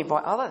accompanied by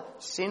other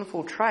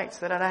sinful traits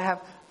that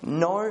have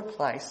no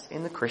place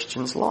in the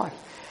Christian's life.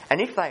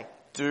 And if they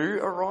do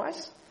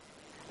arise,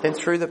 then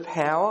through the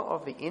power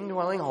of the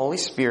indwelling Holy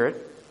Spirit,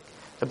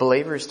 the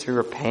believer is to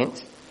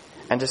repent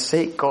and to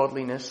seek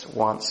godliness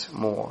once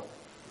more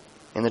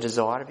in the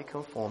desire to be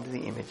conformed to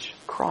the image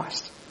of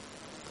Christ.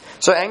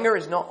 So anger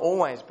is not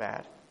always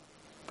bad,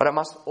 but it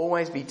must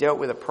always be dealt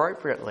with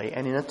appropriately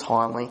and in a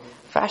timely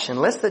fashion,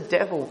 lest the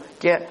devil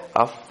get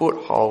a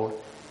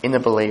foothold in the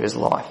believer's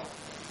life.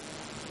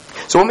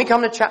 So when we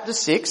come to chapter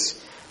 6,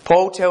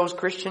 Paul tells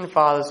Christian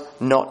fathers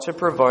not to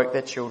provoke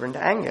their children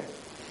to anger.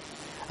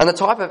 And the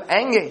type of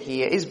anger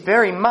here is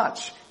very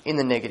much in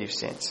the negative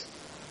sense.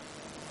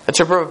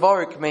 To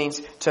provoke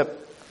means to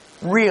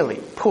really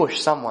push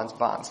someone's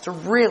buttons, to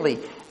really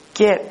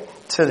get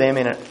to them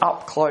in an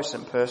up-close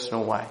and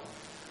personal way.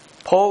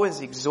 Paul is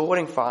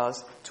exhorting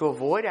fathers to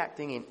avoid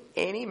acting in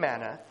any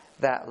manner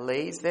that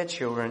leads their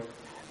children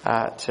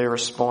to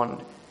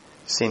respond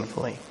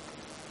sinfully.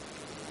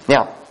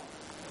 Now,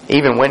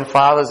 even when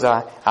fathers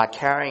are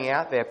carrying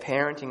out their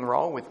parenting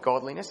role with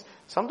godliness,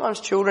 sometimes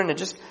children are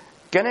just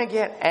going to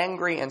get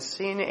angry and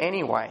sin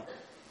anyway.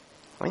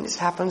 I mean, this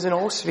happens in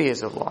all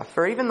spheres of life.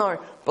 For even though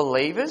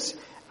believers,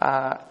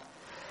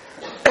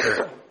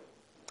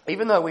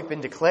 even though we've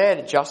been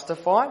declared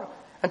justified,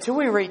 until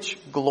we reach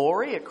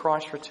glory at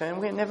Christ's return,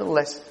 we are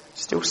nevertheless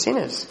still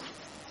sinners.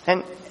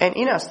 And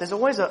in us, there's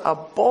always a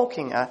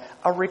balking,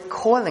 a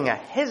recoiling, a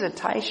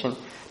hesitation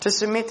to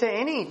submit to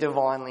any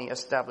divinely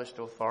established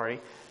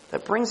authority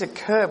that brings a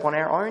curb on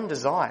our own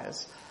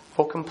desires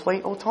for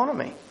complete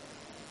autonomy.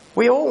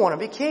 We all want to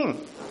be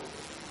king,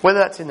 whether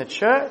that's in the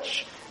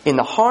church, in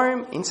the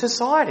home, in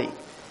society.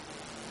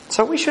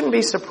 So we shouldn't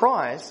be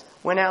surprised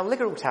when our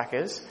little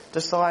tackers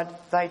decide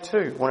they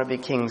too want to be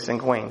kings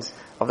and queens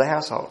of the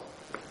household.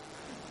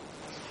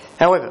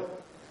 However,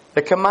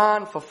 the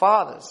command for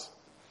fathers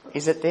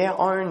is that their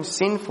own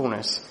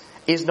sinfulness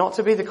is not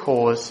to be the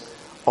cause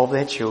of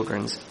their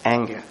children's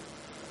anger.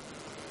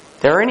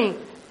 There are any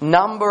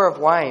number of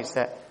ways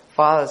that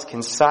fathers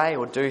can say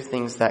or do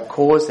things that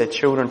cause their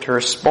children to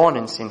respond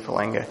in sinful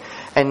anger.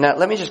 And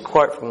let me just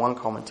quote from one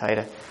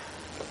commentator.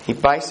 He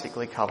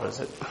basically covers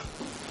it.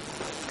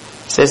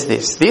 He says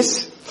this: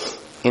 "This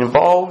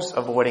involves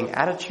avoiding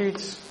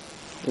attitudes,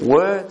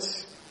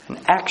 words and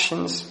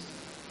actions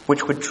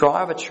which would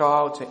drive a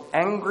child to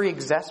angry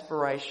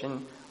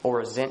exasperation or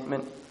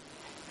resentment,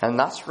 and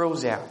thus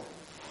rules out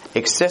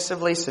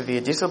excessively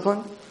severe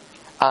discipline,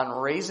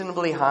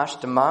 unreasonably harsh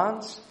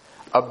demands,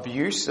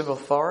 abuse of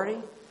authority,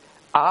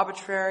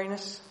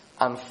 arbitrariness,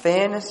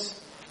 unfairness,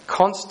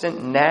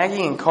 constant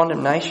nagging and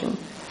condemnation,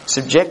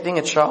 subjecting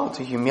a child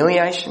to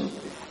humiliation,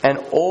 and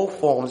all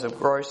forms of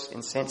gross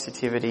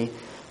insensitivity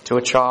to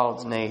a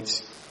child's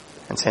needs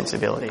and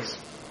sensibilities."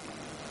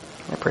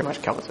 That pretty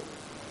much covers it.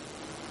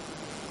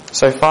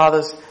 So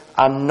fathers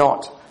are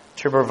not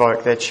to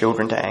provoke their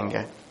children to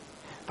anger,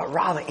 but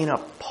rather in a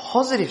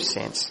positive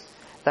sense,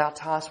 they are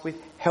tasked with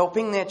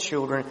helping their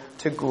children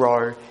to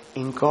grow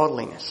in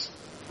godliness.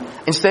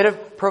 Instead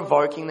of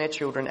provoking their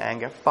children to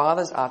anger,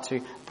 fathers are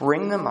to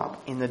bring them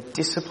up in the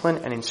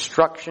discipline and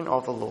instruction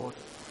of the Lord.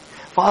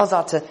 Fathers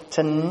are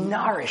to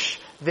nourish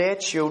their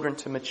children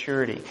to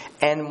maturity,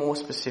 and more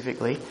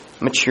specifically,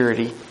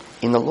 maturity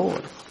in the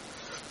Lord.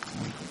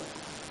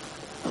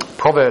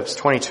 Proverbs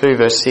 22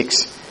 verse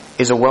 6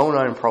 is a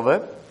well-known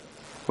proverb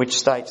which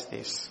states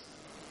this: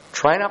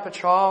 "Train up a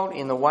child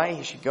in the way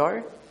he should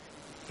go,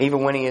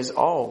 even when he is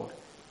old,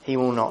 he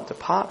will not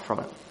depart from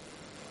it."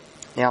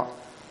 Now,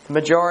 the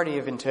majority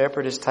of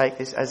interpreters take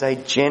this as a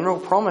general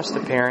promise to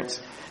parents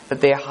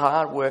that their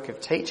hard work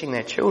of teaching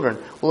their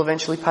children will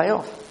eventually pay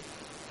off.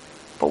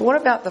 But what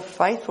about the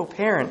faithful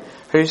parent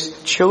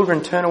whose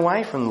children turn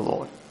away from the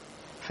Lord?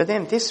 For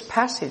them, this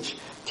passage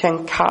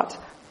can cut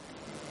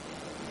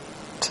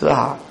to the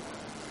heart.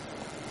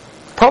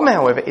 The problem,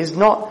 however, is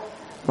not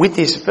with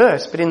this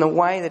verse, but in the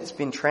way that it's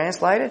been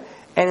translated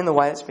and in the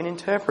way it's been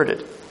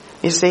interpreted.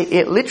 You see,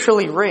 it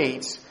literally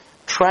reads,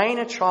 "Train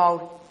a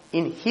child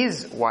in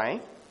his way,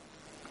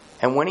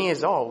 and when he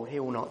is old, he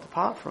will not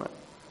depart from it."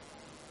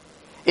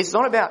 It's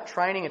not about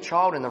training a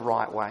child in the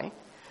right way,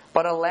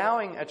 but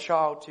allowing a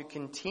child to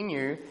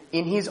continue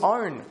in his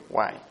own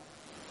way.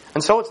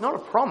 And so it's not a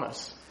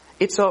promise,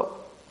 it's a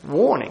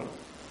warning.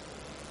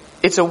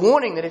 It's a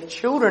warning that if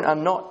children are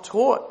not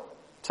taught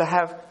to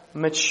have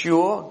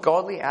mature,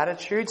 godly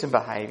attitudes and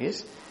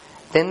behaviours,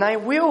 then they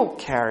will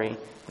carry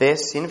their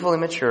sinful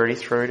immaturity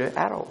through to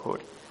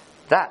adulthood.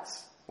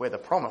 That's where the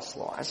promise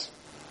lies.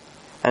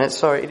 And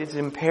it is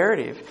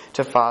imperative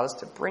to fathers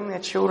to bring their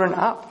children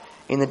up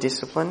in the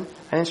discipline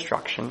and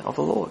instruction of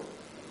the Lord.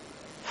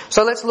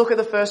 So let's look at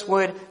the first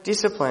word,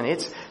 discipline.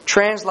 It's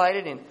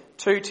translated in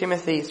 2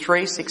 Timothy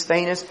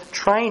 3:16 as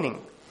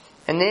training.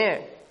 And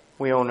there,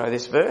 we all know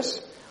this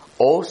verse.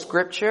 All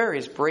scripture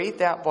is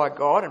breathed out by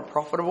God and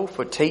profitable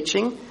for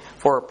teaching,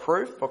 for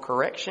reproof, for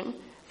correction,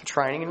 for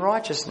training in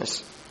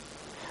righteousness.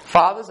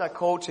 Fathers are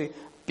called to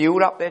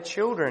build up their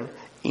children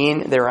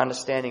in their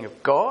understanding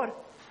of God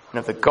and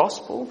of the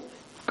gospel,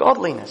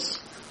 godliness.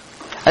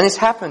 And this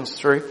happens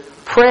through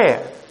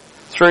prayer,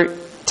 through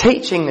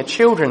teaching the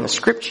children the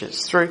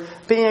scriptures, through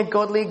being a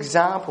godly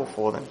example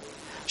for them,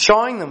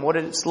 showing them what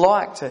it's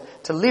like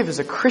to live as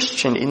a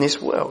Christian in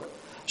this world,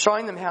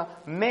 showing them how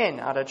men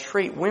are to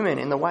treat women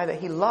in the way that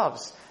he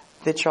loves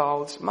their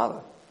child's mother.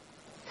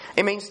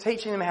 It means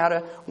teaching them how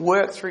to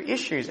work through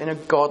issues in a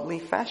godly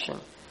fashion.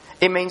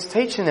 It means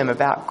teaching them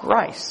about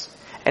grace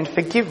and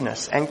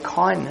forgiveness and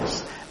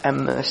kindness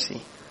and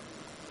mercy.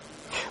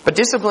 But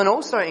discipline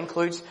also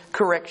includes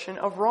correction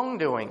of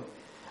wrongdoing,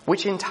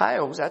 which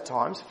entails at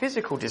times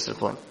physical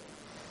discipline.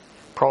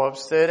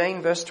 Proverbs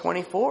 13 verse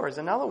 24 is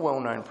another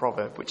well-known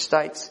proverb which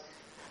states,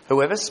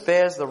 "Whoever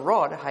spares the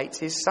rod hates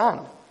his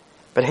son,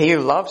 but he who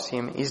loves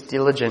him is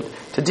diligent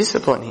to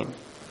discipline him."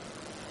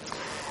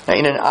 Now,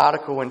 in an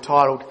article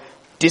entitled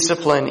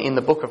 "Discipline in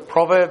the Book of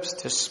Proverbs,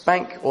 to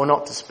Spank or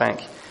Not to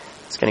Spank,"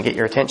 it's going to get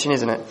your attention,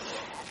 isn't it?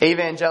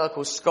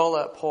 Evangelical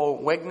scholar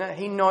Paul Wegner,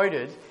 he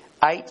noted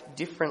 8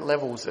 different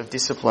levels of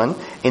discipline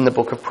in the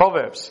book of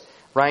Proverbs,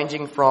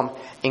 ranging from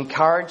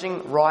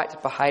encouraging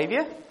right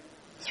behaviour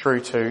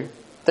through to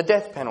the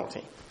death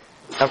penalty.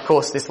 Of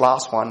course, this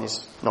last one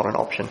is not an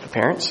option for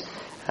parents.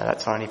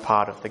 That's only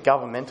part of the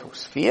governmental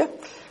sphere,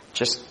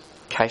 just in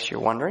case you're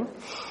wondering.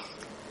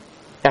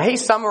 Now, he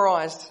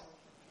summarised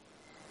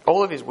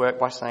all of his work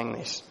by saying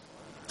this: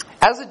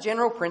 as a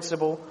general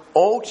principle,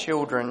 all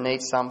children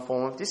need some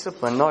form of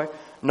discipline. No,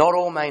 not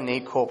all may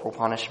need corporal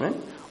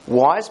punishment.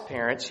 Wise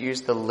parents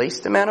use the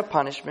least amount of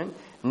punishment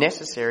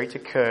necessary to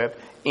curb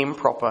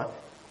improper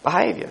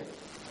behaviour.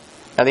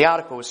 Now, the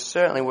article is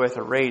certainly worth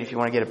a read if you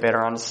want to get a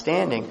better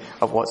understanding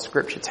of what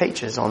Scripture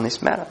teaches on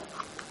this matter.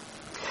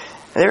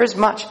 There is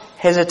much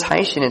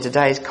hesitation in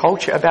today's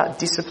culture about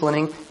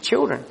disciplining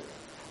children.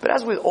 But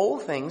as with all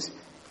things,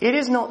 it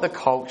is not the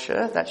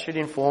culture that should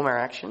inform our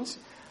actions,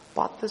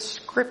 but the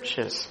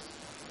Scriptures.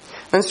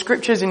 And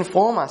Scriptures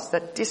inform us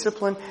that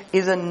discipline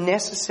is a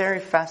necessary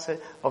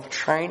facet of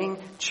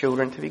training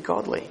children to be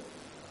godly.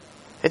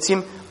 It's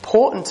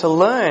important to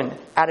learn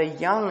at a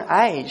young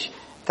age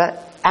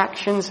that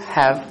actions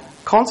have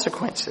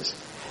consequences.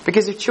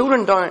 Because if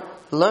children don't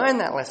learn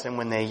that lesson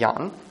when they're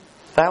young,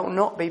 they will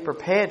not be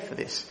prepared for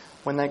this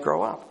when they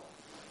grow up.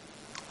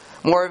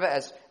 Moreover,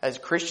 as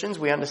Christians,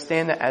 we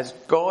understand that as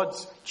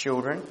God's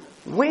children,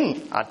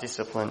 we are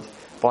disciplined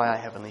by our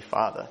Heavenly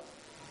Father.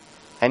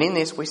 And in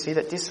this, we see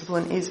that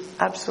discipline is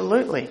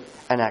absolutely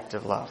an act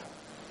of love.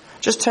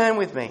 Just turn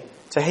with me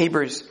to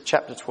Hebrews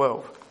chapter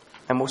 12,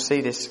 and we'll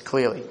see this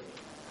clearly.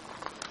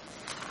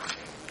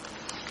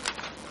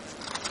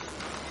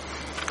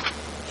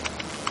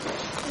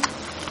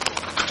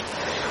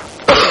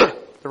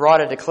 The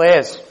writer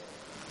declares,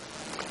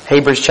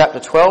 Hebrews chapter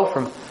 12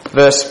 from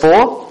verse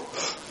 4.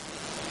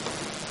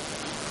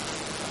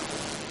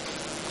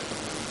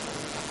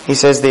 He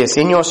says this: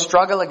 "In your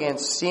struggle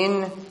against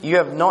sin, you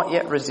have not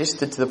yet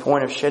resisted to the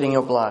point of shedding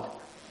your blood.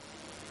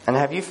 And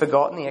have you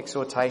forgotten the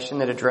exhortation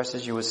that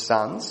addresses you as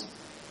sons?"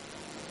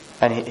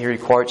 And here he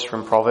quotes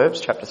from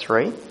Proverbs chapter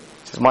 3. He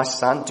says, "My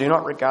son, do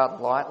not regard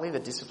lightly the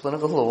discipline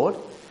of the Lord,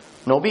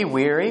 nor be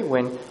weary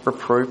when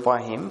reproved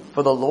by him.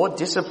 For the Lord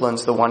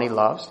disciplines the one he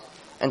loves,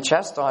 and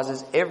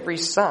chastises every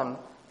son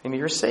whom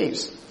he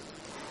receives."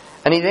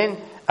 And he then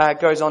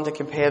goes on to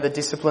compare the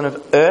discipline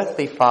of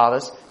earthly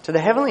fathers to the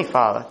Heavenly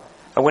Father.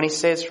 And when he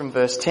says from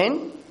verse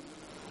 10,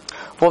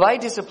 "For they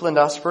disciplined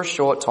us for a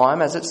short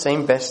time as it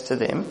seemed best to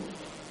them."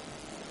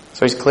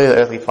 So it's clear that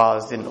earthly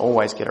fathers didn't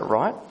always get it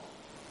right.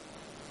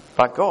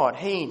 "But God,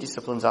 he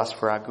disciplines us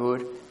for our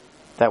good,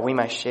 that we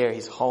may share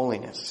his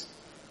holiness.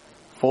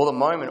 For the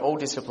moment, all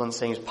discipline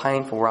seems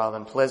painful rather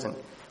than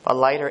pleasant, but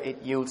later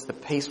it yields the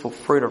peaceful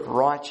fruit of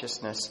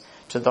righteousness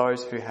to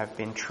those who have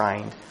been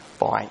trained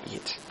by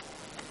it."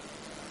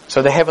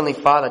 So the Heavenly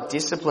Father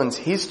disciplines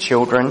his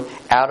children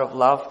out of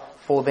love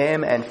for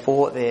them and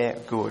for their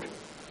good.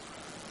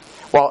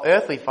 While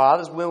earthly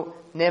fathers will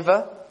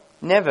never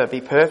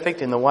be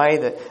perfect in the way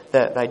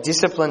that they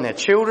discipline their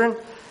children,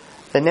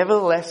 they're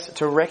nevertheless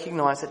to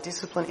recognise that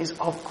discipline is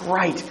of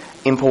great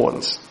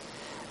importance,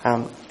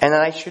 and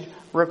that they should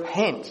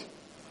repent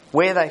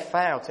where they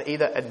fail to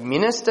either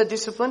administer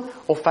discipline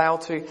or fail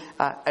to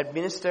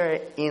administer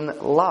it in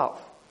love.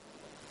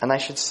 And they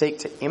should seek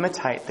to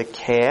imitate the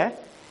care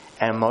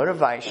and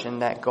motivation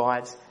that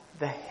guides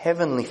the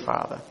Heavenly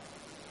Father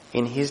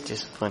in His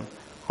discipline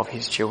of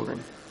His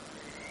children.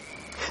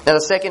 Now,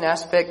 the second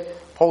aspect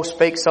Paul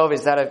speaks of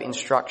is that of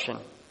instruction.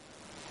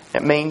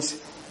 It means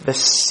the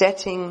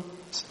setting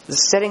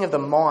of the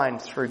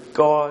mind through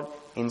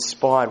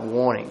God-inspired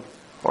warning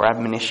or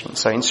admonition.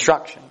 So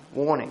instruction,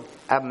 warning,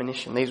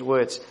 admonition, these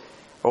words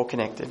are all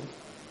connected.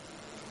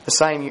 The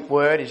same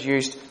word is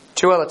used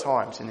 2 other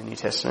times in the New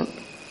Testament.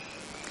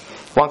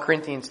 1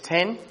 Corinthians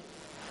 10,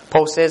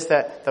 Paul says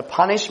that the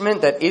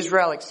punishment that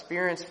Israel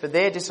experienced for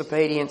their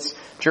disobedience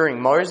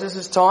during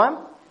Moses' time,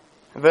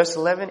 in verse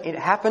 11, it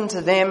happened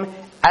to them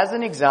as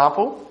an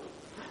example,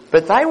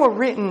 but they were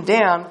written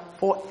down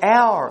for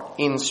our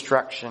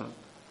instruction,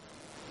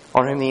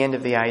 on whom the end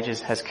of the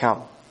ages has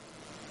come.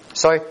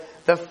 So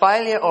the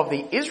failure of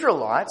the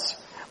Israelites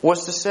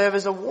was to serve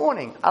as a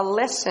warning, a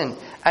lesson,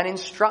 an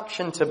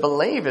instruction to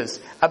believers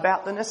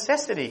about the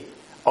necessity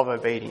of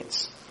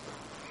obedience.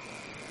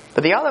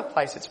 But the other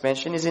place it's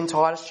mentioned is in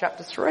Titus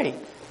chapter 3,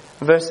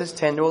 verses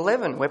 10 to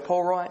 11, where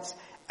Paul writes,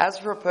 "As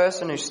for a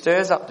person who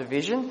stirs up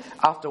division,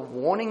 after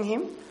warning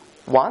him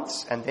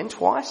once and then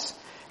twice,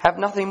 have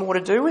nothing more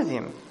to do with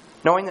him,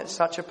 knowing that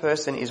such a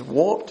person is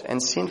warped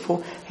and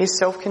sinful, he is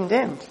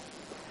self-condemned."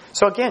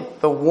 So again,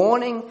 the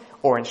warning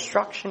or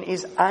instruction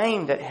is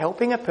aimed at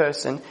helping a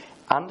person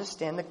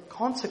understand the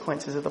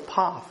consequences of the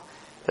path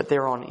that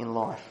they're on in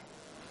life.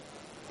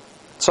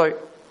 So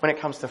when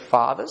it comes to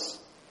fathers,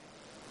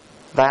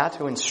 they are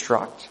to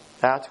instruct,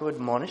 they are to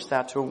admonish, they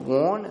are to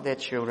warn their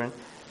children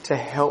to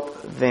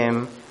help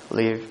them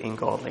live in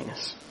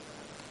godliness.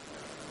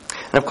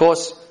 And of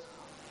course,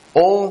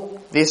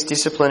 all this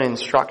discipline and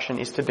instruction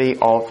is to be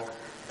of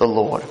the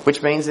Lord,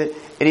 which means that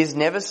it is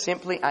never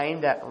simply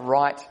aimed at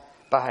right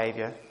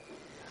behaviour,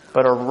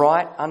 but a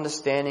right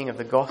understanding of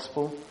the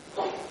gospel,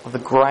 of the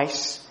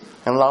grace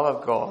and love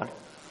of God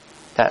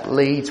that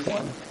leads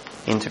one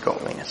into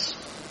godliness.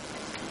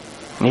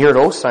 And here it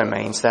also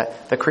means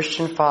that the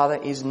Christian father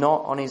is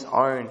not on his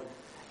own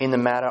in the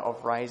matter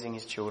of raising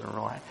his children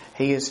right.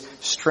 He is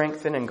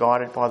strengthened and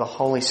guided by the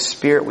Holy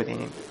Spirit within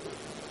him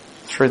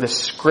through the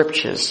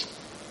Scriptures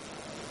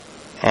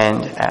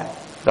and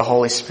the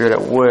Holy Spirit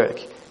at work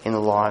in the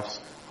lives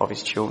of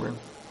his children.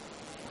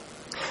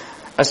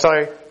 And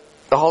so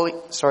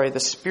the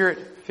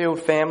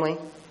Spirit-filled family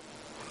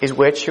is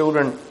where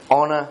children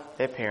honour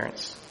their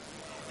parents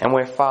and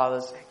where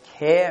fathers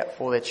care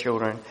for their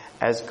children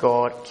as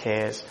God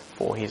cares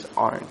for His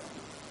own.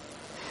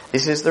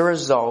 This is the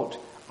result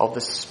of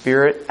the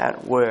Spirit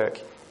at work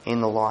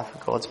in the life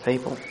of God's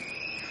people.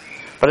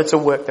 But it's a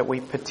work that we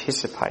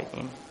participate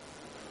in.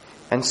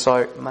 And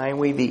so may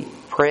we be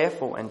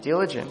prayerful and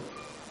diligent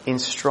in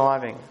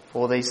striving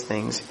for these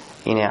things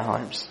in our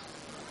homes.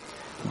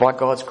 By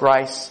God's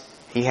grace,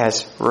 He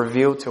has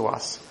revealed to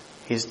us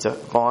His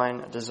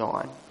divine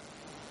design.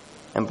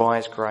 And by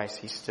His grace,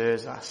 He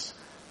stirs us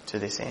to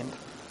this end.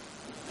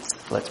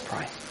 Let's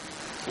pray.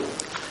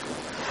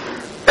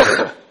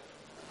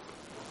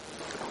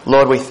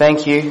 Lord, we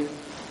thank You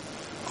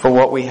for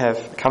what we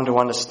have come to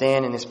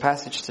understand in this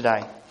passage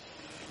today.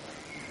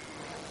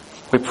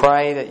 We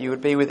pray that You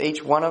would be with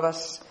each one of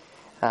us,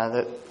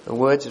 that the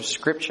words of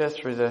Scripture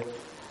through the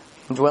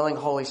indwelling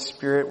Holy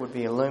Spirit would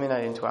be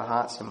illuminated into our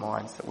hearts and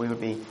minds, that we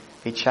would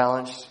be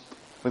challenged,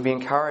 we'd be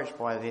encouraged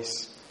by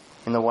this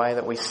in the way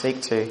that we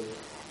seek to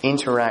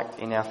interact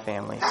in our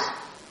families.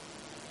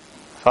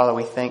 Father,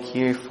 we thank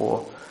You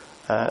for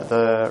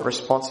the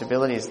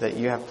responsibilities that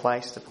You have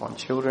placed upon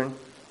children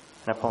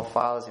and upon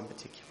fathers in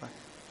particular.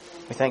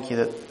 We thank You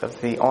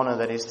of the honour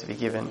that is to be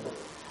given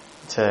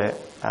to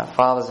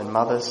fathers and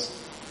mothers.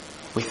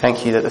 We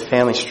thank You that the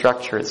family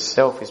structure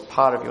itself is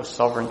part of Your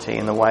sovereignty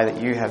in the way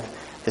that You have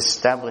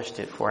established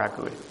it for our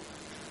good.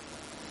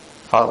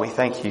 Father, we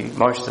thank You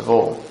most of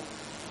all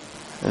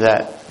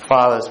that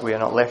fathers, we are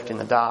not left in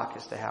the dark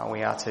as to how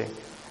we are to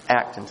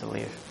act and to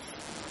live.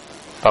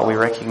 But we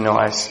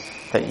recognise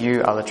that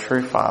You are the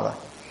true Father,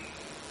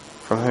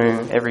 from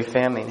whom every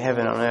family in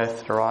heaven and on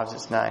earth derives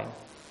its name.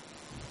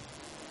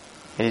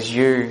 It is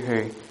You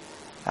who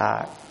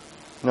not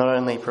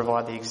only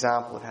provide the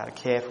example of how to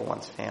care for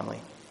one's family,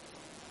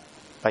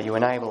 but You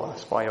enable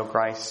us by Your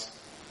grace,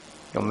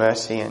 Your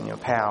mercy and Your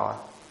power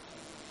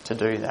to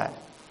do that.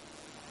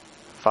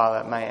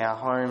 Father, may our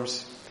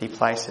homes be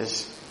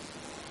places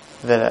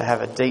that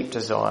have a deep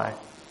desire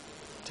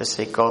to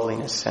seek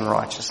godliness and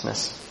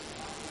righteousness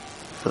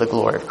for the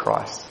glory of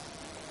Christ.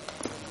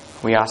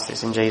 We ask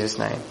this in Jesus'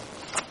 name.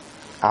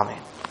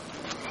 Amen.